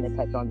 I'm just gonna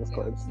type on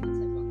Discord.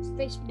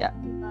 Facebook. Yeah,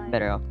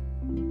 better off.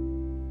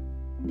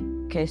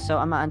 Okay, so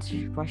I'm gonna answer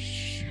your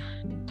question.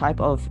 Type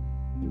of.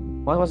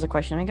 What was the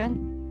question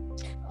again?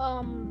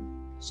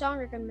 Song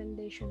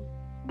recommendation.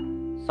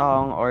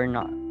 Song or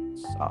not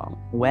song?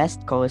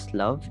 West Coast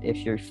love. If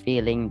you're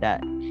feeling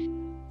that,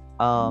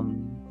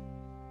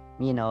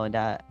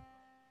 that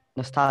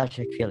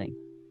nostalgic feeling,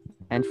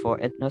 and for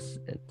it was.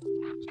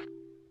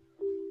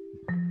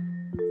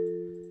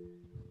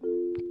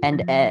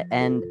 And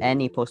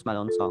any Post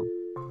Malone song.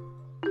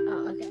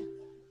 Oh, okay.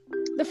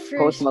 The first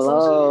Post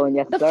Malone,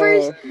 yes the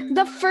sir.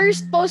 The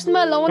first Post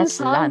Malone That's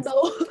song Lance.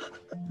 though.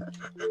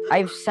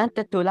 I've sent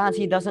it to Lance.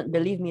 He doesn't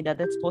believe me that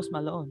it's Post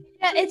Malone.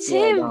 Yeah, it's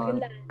Yeah, him.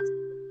 no.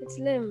 It's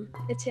him.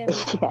 It's him.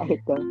 Yeah,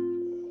 it does.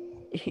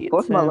 It's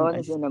Post him. Malone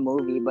is in a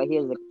movie, but he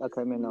is a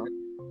criminal.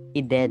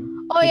 He did.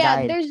 Oh He yeah,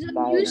 died. there's a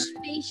Died. new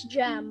Space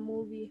Jam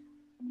movie.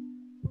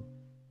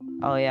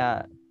 Oh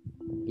yeah.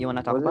 You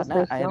wanna talk Was about this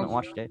that? Space I haven't Jam?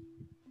 watched it.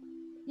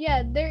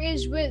 Yeah, there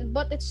is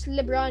but it's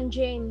LeBron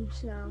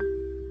James now.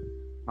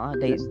 Oh,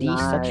 they It's not-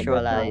 that's not-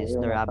 desexualized the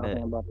we're not rabbit.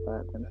 talking about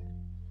that, then.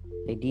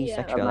 They Yeah.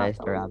 I'm not desexualized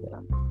the talking rabbit.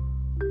 about that.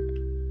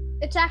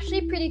 It's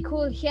actually pretty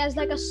cool. He has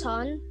like a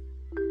son,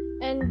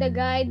 and the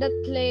guy that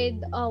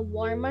played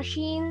War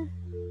Machine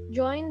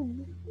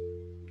joined.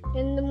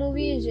 in the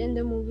movie is in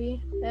the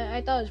movie.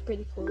 I thought it was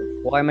pretty cool.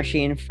 War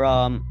Machine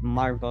from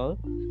Marvel.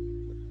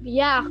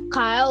 Yeah,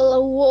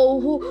 Kyle.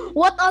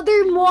 What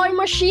other War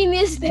Machine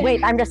is there?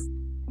 Wait,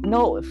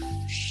 no.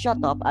 Shut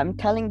up! I'm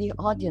telling the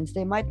audience.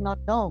 They might not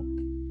know.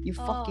 You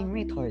Oh. fucking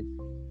retard.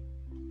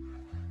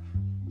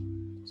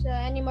 So,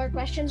 any more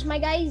questions, my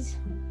guys?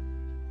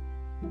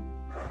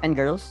 And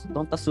girls,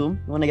 don't assume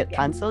you wanna get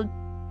cancelled.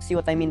 See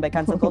what I mean by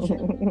cancel culture?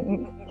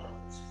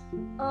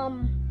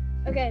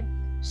 Okay.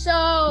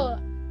 So,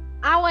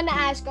 I wanna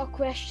ask a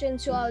question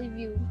to all of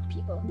you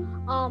people.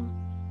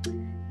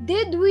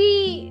 Did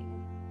we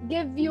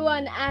give you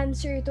an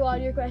answer to all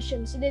your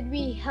questions? Did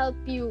we help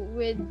you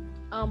with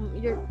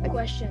your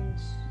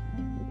questions?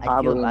 I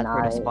feel Probably bad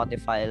for the not.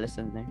 Spotify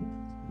listener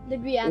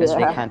Did we because answer?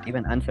 they Yeah. can't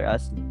even answer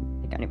us.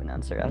 They can't even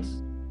answer us.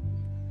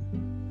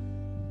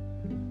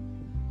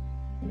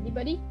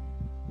 Anybody?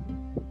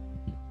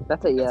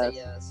 That's a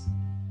yes.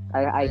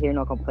 I hear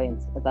no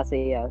complaints. That's a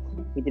yes.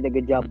 We did a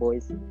good job,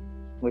 boys.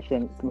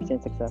 Mission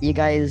success. You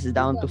guys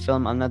down to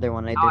film another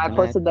one later Oh, I tonight?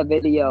 posted the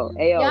video.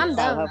 Hey, yo, Yeah, I'm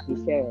Kyle, down. help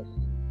me share it.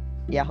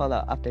 Yeah, hold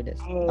up. After this,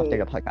 after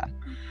the podcast.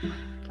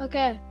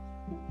 Okay.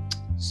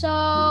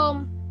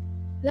 So,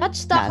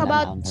 let's talk Nah,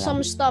 about nah, nah, nah.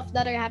 some stuff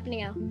that are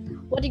happening now.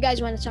 What do you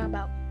guys want to talk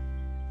about?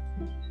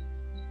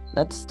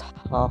 Let's talk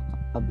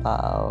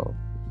about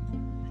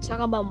Let's talk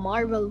about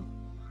Marvel.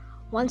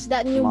 Once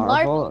that new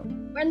Marvel.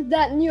 when's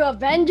that new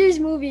Avengers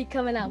movie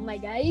coming out, my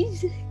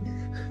guys?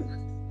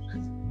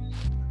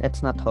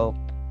 Let's not hope.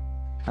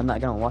 I'm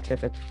not gonna watch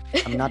it.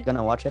 I'm not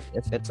gonna watch it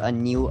if it's a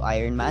new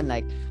Iron Man.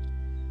 Like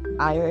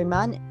Iron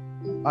Man,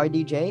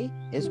 RDJ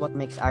is what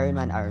makes Iron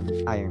Man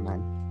Iron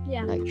Man.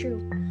 Yeah, Like- true.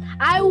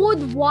 I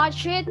would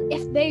watch it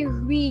if they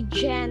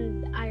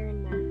regened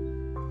Iron Man.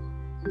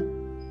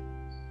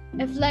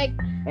 If like,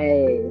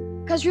 Hey,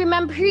 cause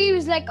remember he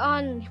was like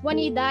when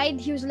he died,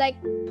 he was like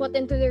put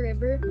into the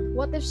river.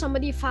 What if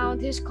somebody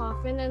found his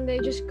coffin and they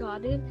just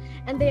got it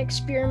and they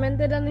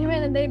experimented on him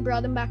and they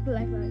brought him back to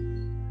life? Right?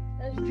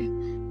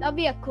 That'd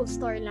be a cool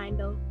storyline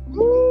though.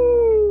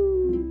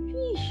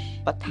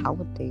 Sheesh. But how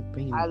would they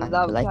bring him I back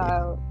love to life?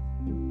 Kyle.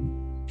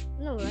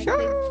 No, like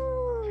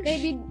Sure.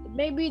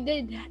 maybe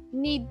they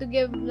need to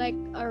give like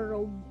a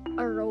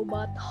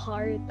robot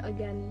heart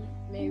again.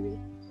 Maybe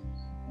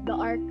the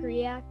arc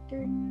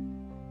reactor.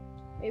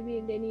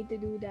 Maybe they need to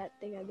do that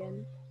thing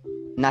again.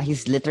 Nah,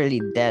 he's literally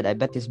dead. I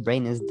bet his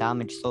brain is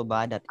damaged so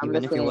bad that I'm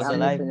even if he listening. was I'm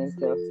alive, listening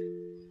to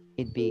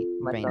he'd be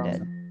brain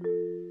myself. dead.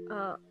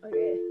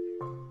 Okay.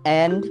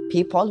 And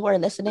people who are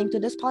listening to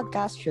this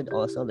podcast should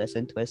also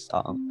listen to his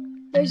song.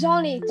 There's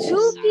only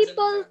 2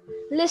 people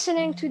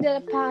listening to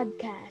the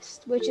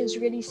podcast, which is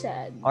really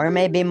sad. Or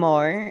maybe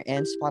more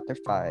in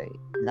Spotify.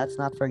 Let's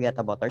not forget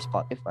about our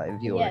Spotify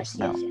viewers Yes,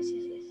 now, yes.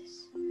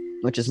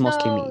 which is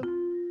mostly me.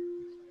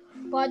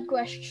 Pod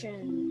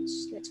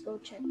questions. Let's go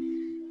check.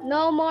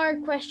 No more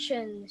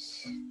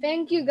questions.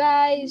 Thank you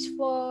guys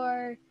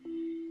for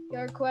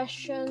your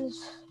questions.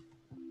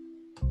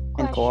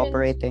 And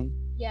cooperating.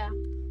 Yeah.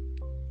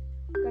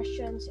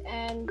 Questions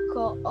and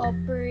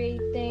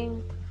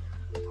cooperating.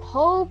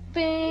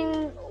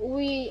 Hoping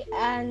we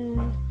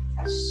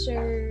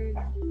answered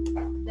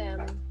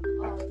them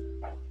all.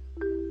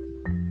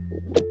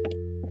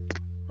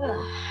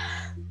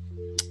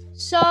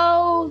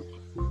 So,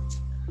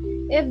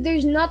 if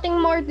there's nothing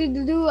more to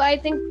do, I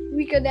think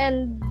we could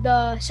end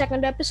the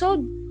second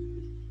episode.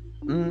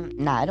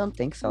 Nah, I don't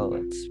think so.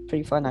 It's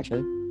pretty fun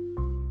actually.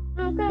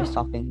 Okay. Just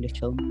talking, just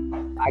chill.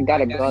 I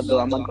gotta go though.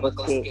 I'm gonna go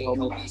skate,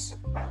 homies.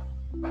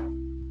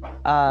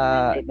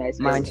 Nice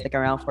Mind guys. stick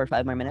around for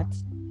 5 more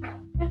minutes.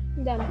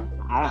 Done.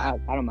 I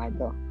don't mind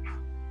though.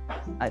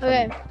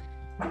 Okay.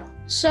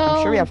 So,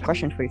 I'm sure we have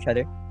questions for each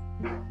other.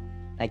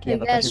 Like you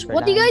have a yes. question for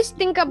What do you Dan. guys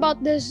think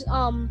about this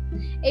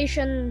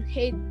Asian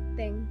hate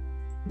thing?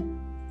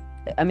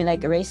 I mean,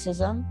 like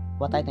racism.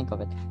 What I think of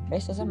it,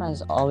 racism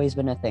has always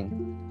been a thing.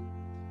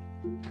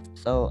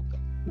 So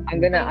I'm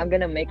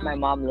gonna make my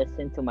mom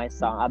listen to my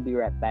song. I'll be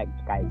right back,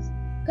 guys.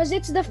 Because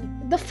it's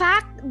the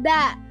fact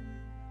that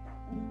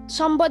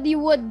somebody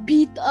would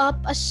beat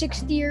up a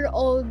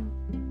 60-year-old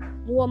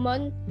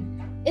woman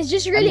is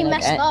just really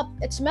like, messed up.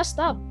 It's messed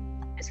up.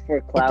 It's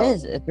for clout. it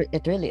is.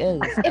 It really is.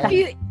 If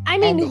you, I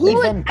mean, And who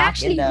even would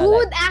back in actually, the, who like-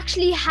 would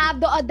actually have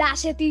the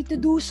audacity to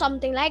do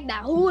something like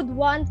that? Who would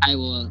want I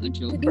will a to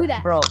joke. do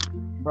that? bro,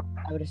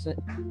 I would say,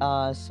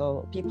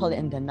 so people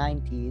in the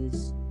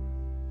 90s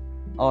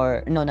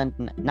or no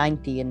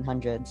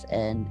 1900s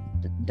and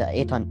the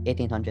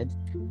 1800s,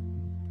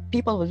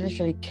 people would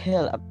literally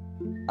kill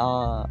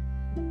a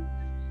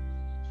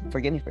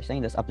forgive me for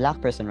saying this, a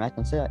black person right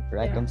on sight.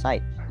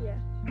 Yeah.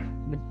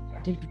 But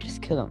they would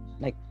just kill him.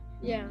 Like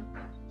Yeah.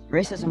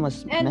 racism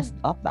was And- messed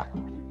up back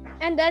then.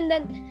 And then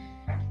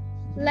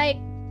like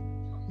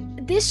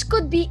this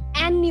could be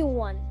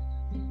anyone.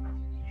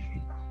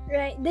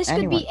 Right? This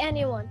could be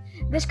anyone.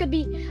 This could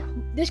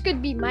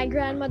be my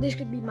grandma, this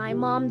could be my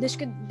mom, this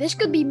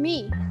could be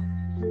me.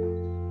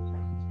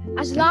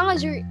 As long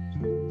as you're,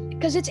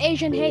 because it's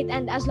Asian hate,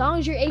 and as long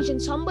as you're Asian,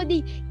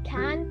 somebody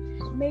can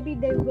maybe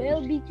they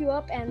will beat you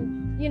up,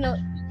 and we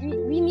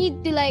need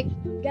to like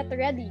get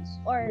ready,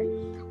 or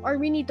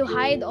we need to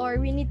hide,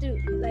 or we need to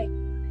like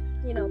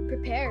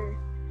prepare.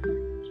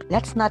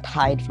 Let's not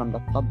hide from the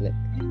public.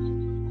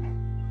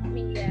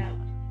 Yeah.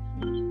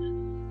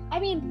 I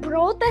mean,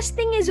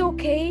 protesting is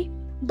okay,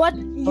 but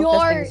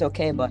Protesting is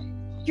okay, but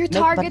you're no,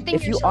 but targeting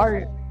if you yourself.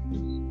 are-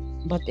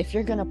 but if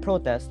you're gonna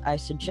protest, I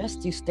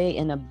suggest you stay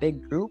in a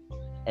big group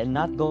and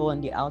not go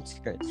on the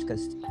outskirts,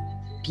 because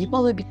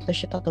people will beat the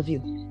shit out of you.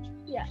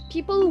 Yeah,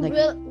 people Like-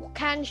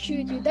 can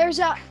shoot you. There's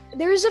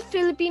a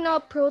Filipino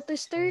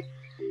protester,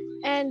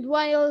 and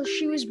while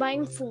she was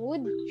buying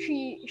food,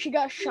 she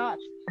got shot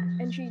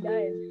and she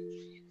died.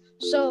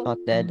 So Not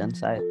dead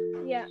inside.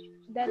 yeah,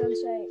 dead on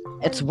sight.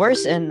 It's And-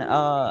 worse in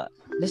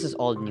this is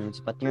old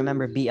news, but you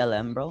remember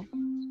BLM, bro?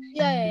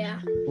 Yeah.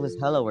 It was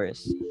hella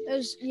worse. It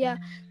was,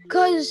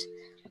 cause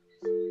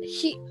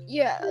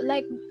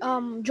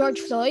George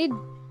Floyd,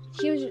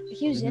 he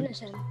was Mhm.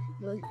 innocent.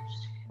 Like,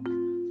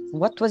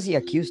 What was he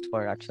accused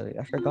for, actually?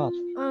 I forgot.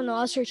 I don't know.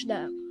 I'll search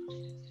that.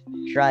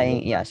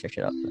 Search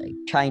it up. Like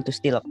trying to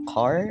steal a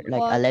car,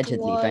 like What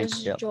allegedly trying to was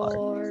steal a car.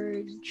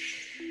 George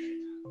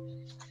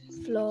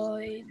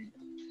Floyd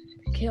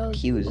killed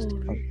Accused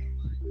over?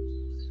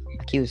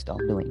 Accused of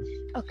doing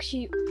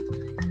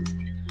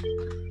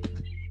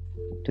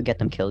to get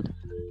them killed.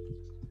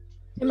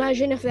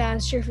 Imagine if the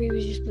answer for you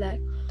was just black.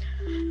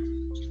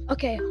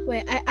 Okay,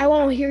 wait. I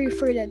won't hear you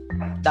further.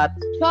 That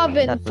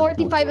Robin, That was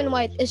 45 and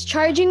white, is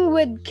charging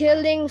with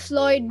killing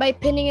Floyd by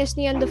pinning his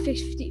knee on the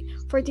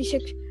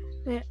 46.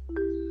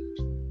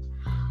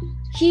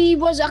 He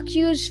was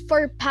accused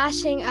for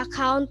passing a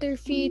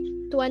counterfeit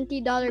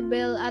 $20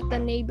 bill at the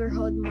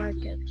neighborhood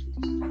market.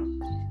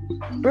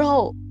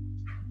 bro.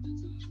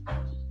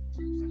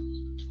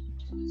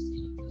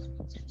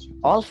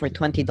 All for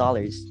 $20.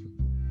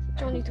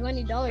 It's only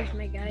 $20,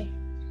 my guy.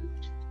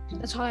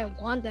 That's all I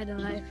wanted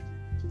in life.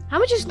 How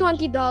much is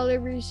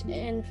 $20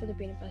 in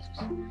Filipino pesos?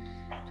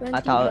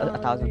 A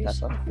thousand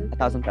pesos.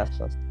 $1,000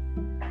 pesos.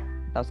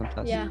 1,000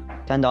 plus. Yeah,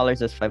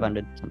 $10 is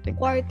 500 something.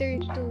 quarter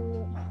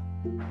to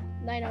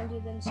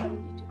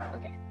 972.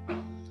 Okay.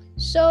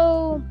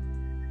 So,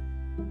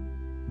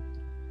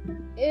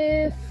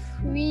 if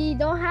we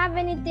don't have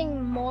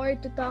anything more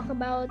to talk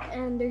about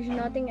and there's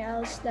nothing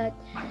else that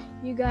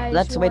you guys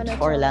Let's wait wanna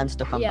for talk- Lance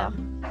to come Yeah. back.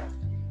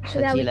 so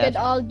Since that he we could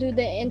left. all do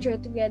the intro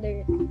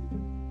together.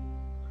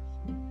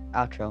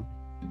 Outro.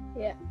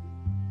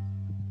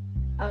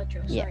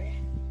 Outro, Yeah. sorry.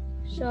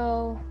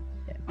 So,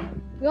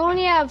 we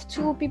only have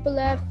two people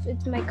left.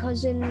 It's my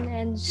cousin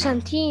and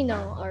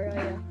Santino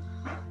Arroyo.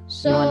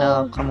 So, You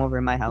wanna come over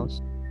my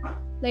house?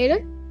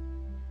 later?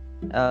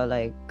 It's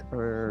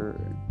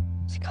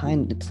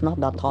not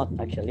that hot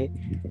actually.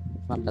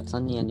 It's not that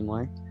sunny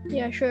anymore.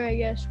 Yeah, sure, I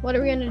guess. What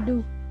are we gonna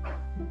do?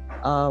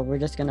 We're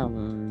just gonna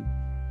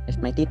if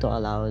my tito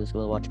allows,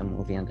 we'll watch a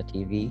movie on the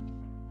TV,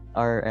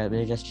 or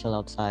we'll just chill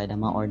outside.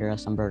 I'm gonna order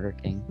us some Burger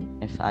King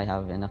if I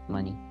have enough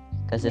money,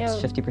 because it's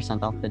Yeah.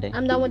 50% off today.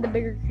 I'm done with the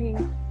Burger King.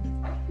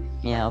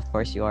 Yeah, of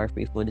course you are.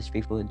 Free food is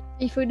free food.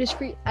 Free food is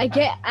free. I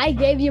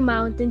gave you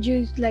Mountain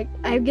Dew. Like,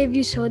 I gave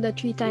you soda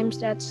 3 times.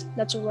 That's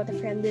what a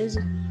friend is.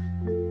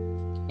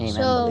 Amen.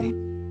 So, buddy.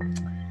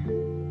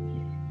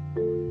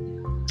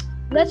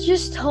 let's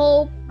just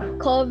hope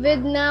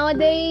COVID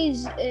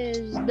nowadays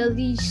is the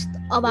least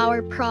of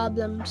our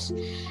problems,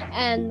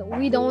 and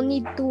we don't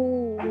need to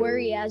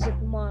worry as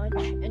much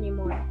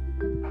anymore.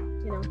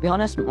 To be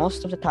honest,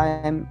 most of the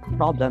time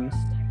problems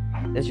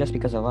is just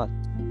because of us.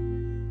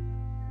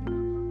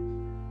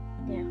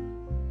 Yeah.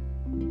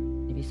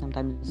 Maybe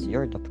sometimes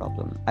you're the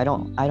problem. I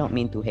don't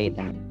mean to hate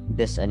and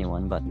diss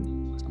anyone, but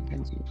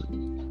sometimes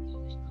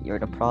you're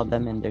the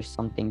problem, and there's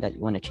something that you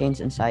want to change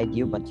inside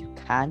you, but you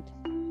can't.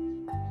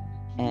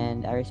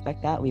 And I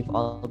respect that. We've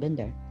all been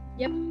there.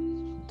 Yep.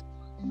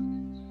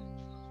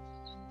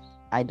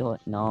 I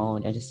don't know.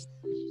 Just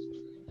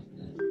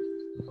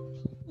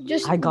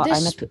I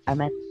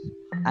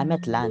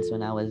met Lance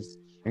when I was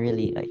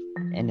really like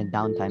in a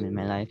downtime in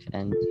my life,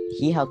 and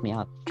he helped me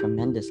out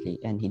tremendously,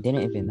 and he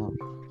didn't even know.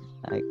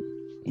 Like,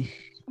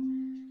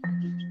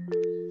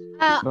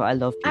 bro, I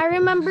love I people.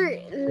 remember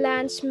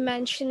Lance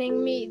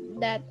mentioning me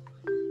that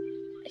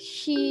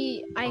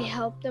I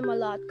helped him a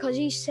lot, because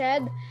he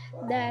said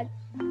that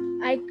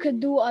I could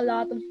do a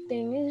lot of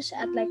things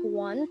at like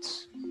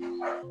once.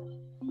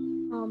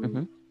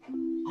 Mhm.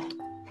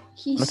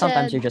 He But said,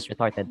 sometimes you're just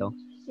retarded though.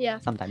 yeah.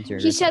 Sometimes you're.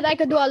 He said I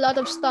could do a lot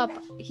of stuff.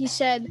 He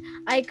said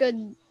I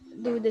could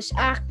do this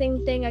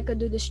acting thing, I could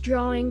do this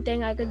drawing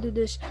thing, I could do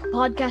this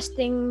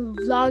podcasting,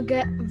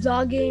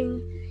 vlogging,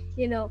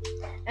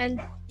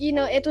 and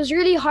it was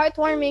really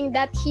heartwarming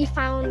that he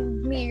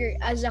found me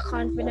as a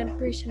confident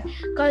person,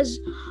 because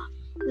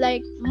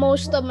like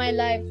most of my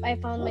life I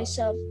found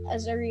myself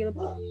as a real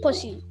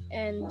pussy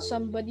and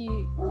somebody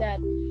that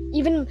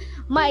even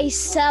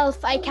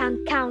myself I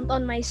can't count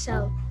on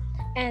myself.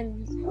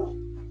 And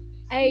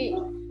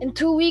in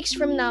 2 weeks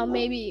from now,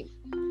 maybe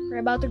we're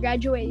about to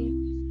graduate.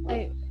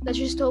 Let's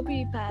just hope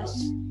we pass.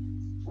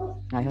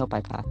 I hope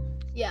I pass.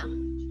 Yeah.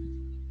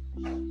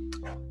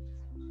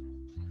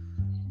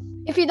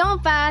 If you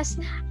don't pass,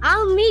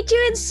 I'll meet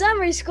you in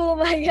summer school,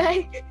 my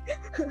guy.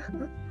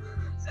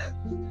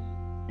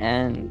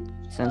 And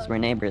since we're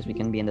neighbors, we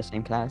can be in the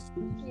same class.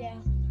 Yeah.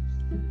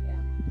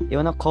 You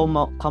wanna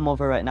come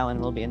over right now and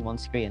we'll be in one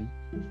screen.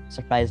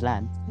 Surprise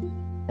land.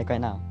 Like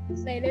right now.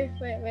 Later.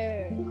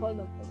 Wait.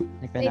 Hold on.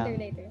 Like right now.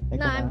 Later. Like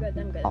No, right I'm now.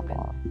 good.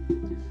 Aw.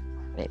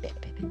 Wait.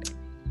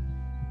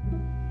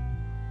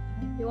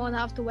 You won't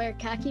have to wear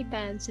khaki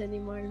pants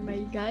anymore, my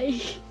guy.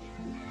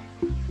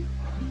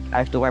 I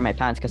have to wear my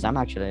pants because I'm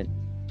actually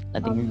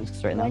letting you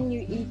loose right now. When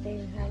you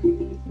eating,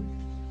 honey.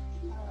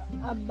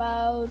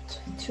 About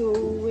to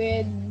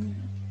with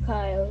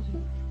Kyle.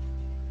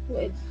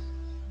 With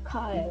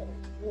Kyle.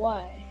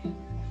 Why?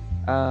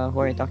 Who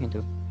are you talking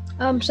to?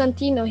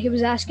 Santino. He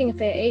was asking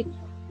if I ate.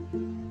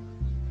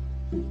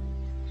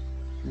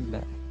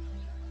 But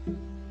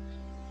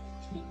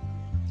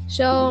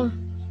So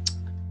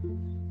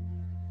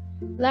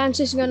Lance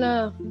is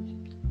gonna.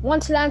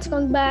 Once Lance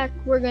comes back,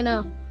 we're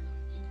gonna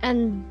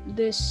end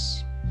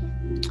this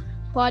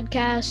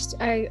podcast.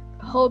 I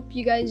hope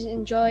you guys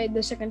enjoyed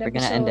the second we're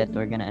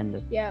episode. gonna end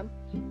it. Yeah.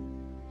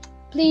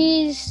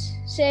 Please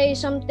say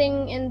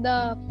something in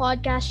the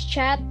podcast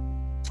chat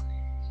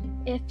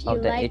if you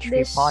Of the like H3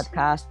 this.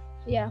 podcast.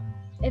 Yeah.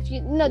 If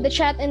you the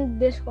chat in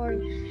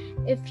Discord.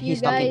 If you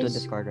He's talking to guys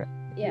Discord, right?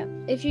 yeah,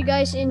 if you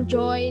guys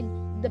enjoyed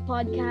the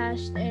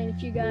podcast and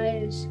if you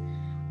guys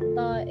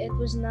thought it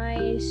was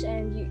nice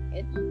and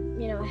it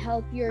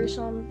helped you or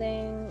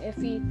something, if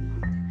we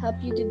help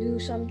you to do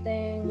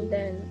something,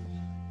 then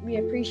we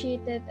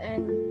appreciate it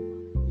and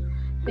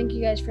thank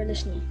you guys for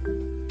listening.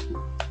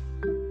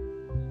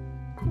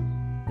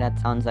 That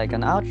sounds like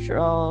an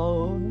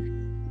outro.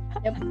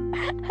 Yep.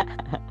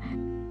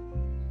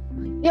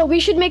 Yeah, we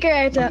should make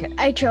our Okay.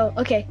 outro.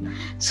 Okay.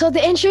 So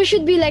the intro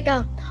should be like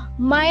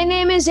my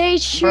name is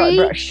H3.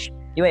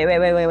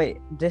 Bro, wait.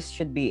 This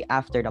should be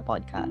after the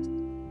podcast.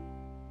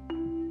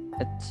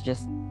 It's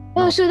just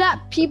No, so that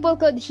people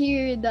could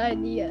hear the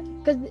idea.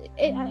 Because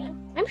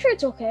I'm sure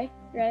it's okay,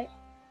 right?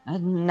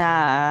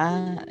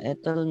 nah.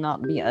 It'll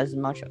not be as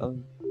much of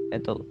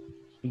it'll.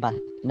 But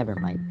never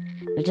mind.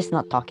 We'll just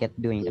not talk it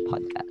during the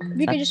podcast.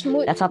 We could just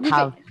mute. That's not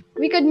how.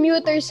 We could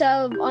mute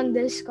ourselves on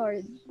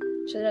Discord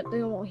so that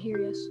they won't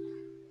hear us.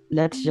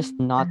 Let's just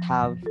not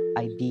have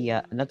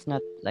idea. Let's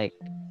not like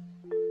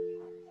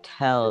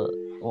tell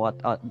what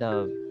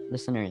the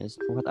listeners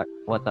what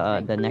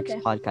the next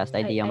Okay. podcast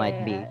idea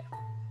might be,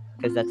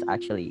 because that's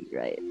actually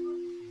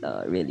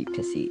really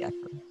pissy.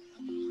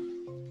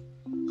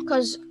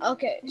 Because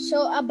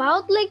so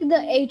about like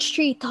the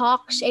H3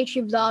 talks,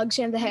 H3 vlogs,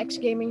 and the Hex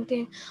gaming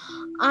thing,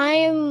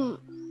 I'm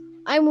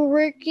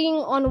working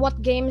on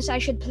what games I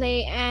should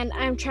play, and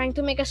I'm trying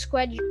to make a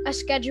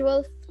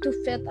schedule to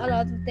fit a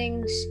lot of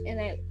things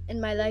in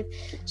my life,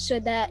 so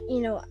that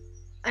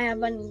I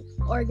have an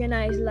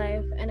organized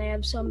life and I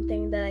have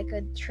something that I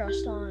could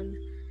trust on,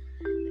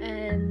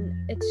 and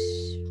it's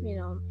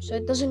so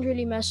it doesn't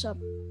really mess up.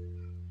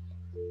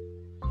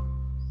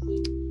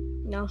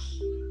 No.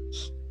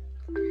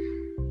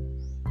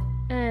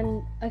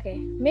 And okay,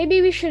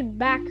 maybe we should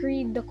back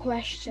read the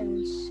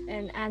questions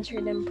and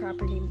answer them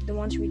properly. The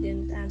ones we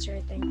didn't answer,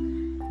 I think.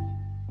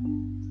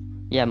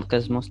 Yeah,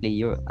 because mostly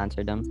you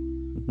answer them.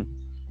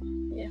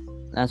 Yeah.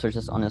 Lancer's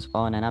just on his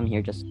phone, and I'm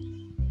here just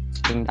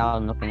sitting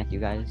down looking at you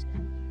guys.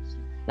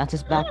 Lance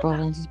is back, bro.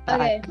 Lance is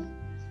back. Okay.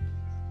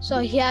 So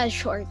he has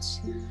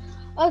shorts.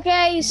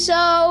 Okay,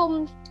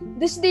 so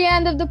this is the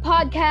end of the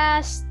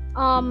podcast.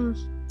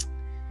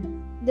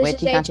 This Wait, is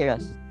he can't hear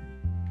us.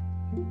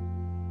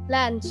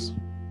 Lance.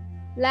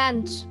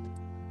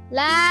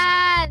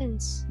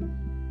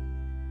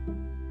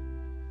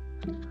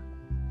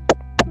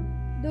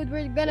 Dude,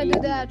 we're gonna do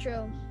the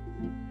outro.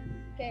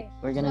 Okay.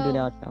 We're gonna do the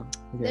outro.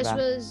 We'll be back.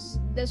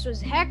 This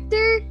was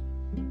Hector.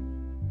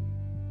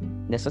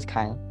 This was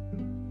Kyle,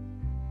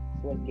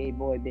 What gay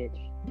boy, bitch?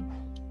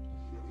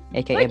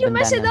 aka Why'd you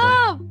mess it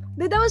Bandana. up?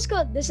 Dude, that was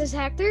good. This is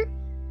Hector.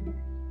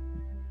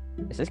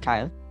 This is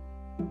Kyle.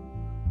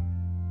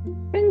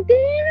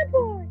 Bandana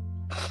boy.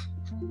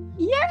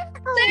 Yeah,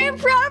 say it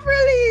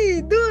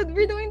properly, dude.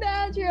 We're doing the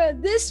outro.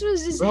 This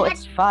was just Bro, Hector.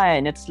 it's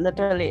fine. It's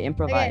literally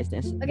improvised.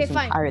 Okay, This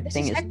fine. entire This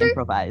thing is is Hector?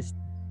 improvised.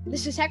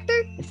 This is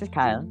Hector. This is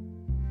Kyle.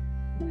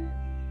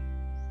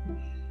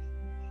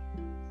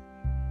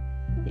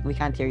 We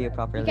can't hear you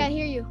properly. We can't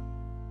hear you.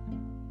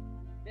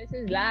 This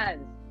is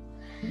Lance.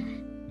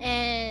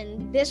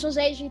 And this was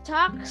HG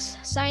Talks.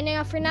 Signing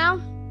off for now.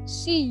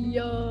 See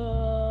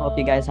ya. Hope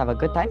you guys have a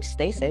good time.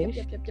 Stay safe.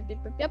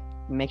 Yep.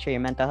 Make sure your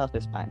mental health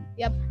is fine.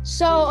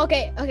 So,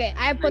 okay.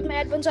 I put my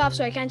headphones off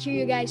so I can't hear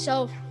you guys.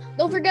 So,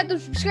 don't forget to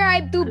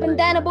subscribe to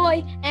Bandana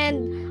Boy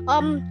and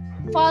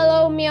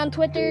follow me on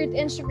Twitter,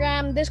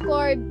 Instagram,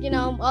 Discord,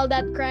 all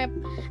that crap.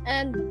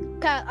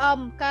 And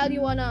Kyle,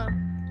 you wanna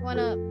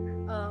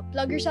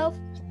plug yourself?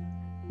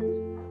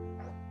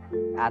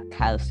 At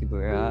Kyle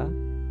Segura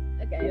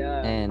Okay.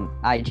 Yeah. and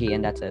IG,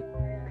 and that's it.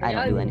 I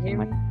don't do anything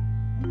much.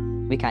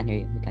 We can't hear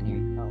you.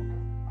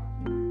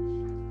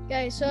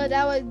 Okay, so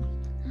that was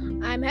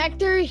I'm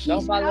Hector, he's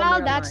Don't follow me Kyle,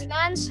 on that's mine.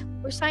 Lance.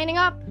 We're signing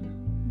up.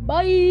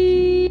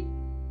 Bye.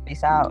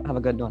 Peace out. Have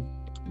a good one.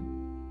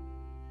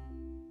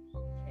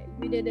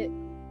 We did it.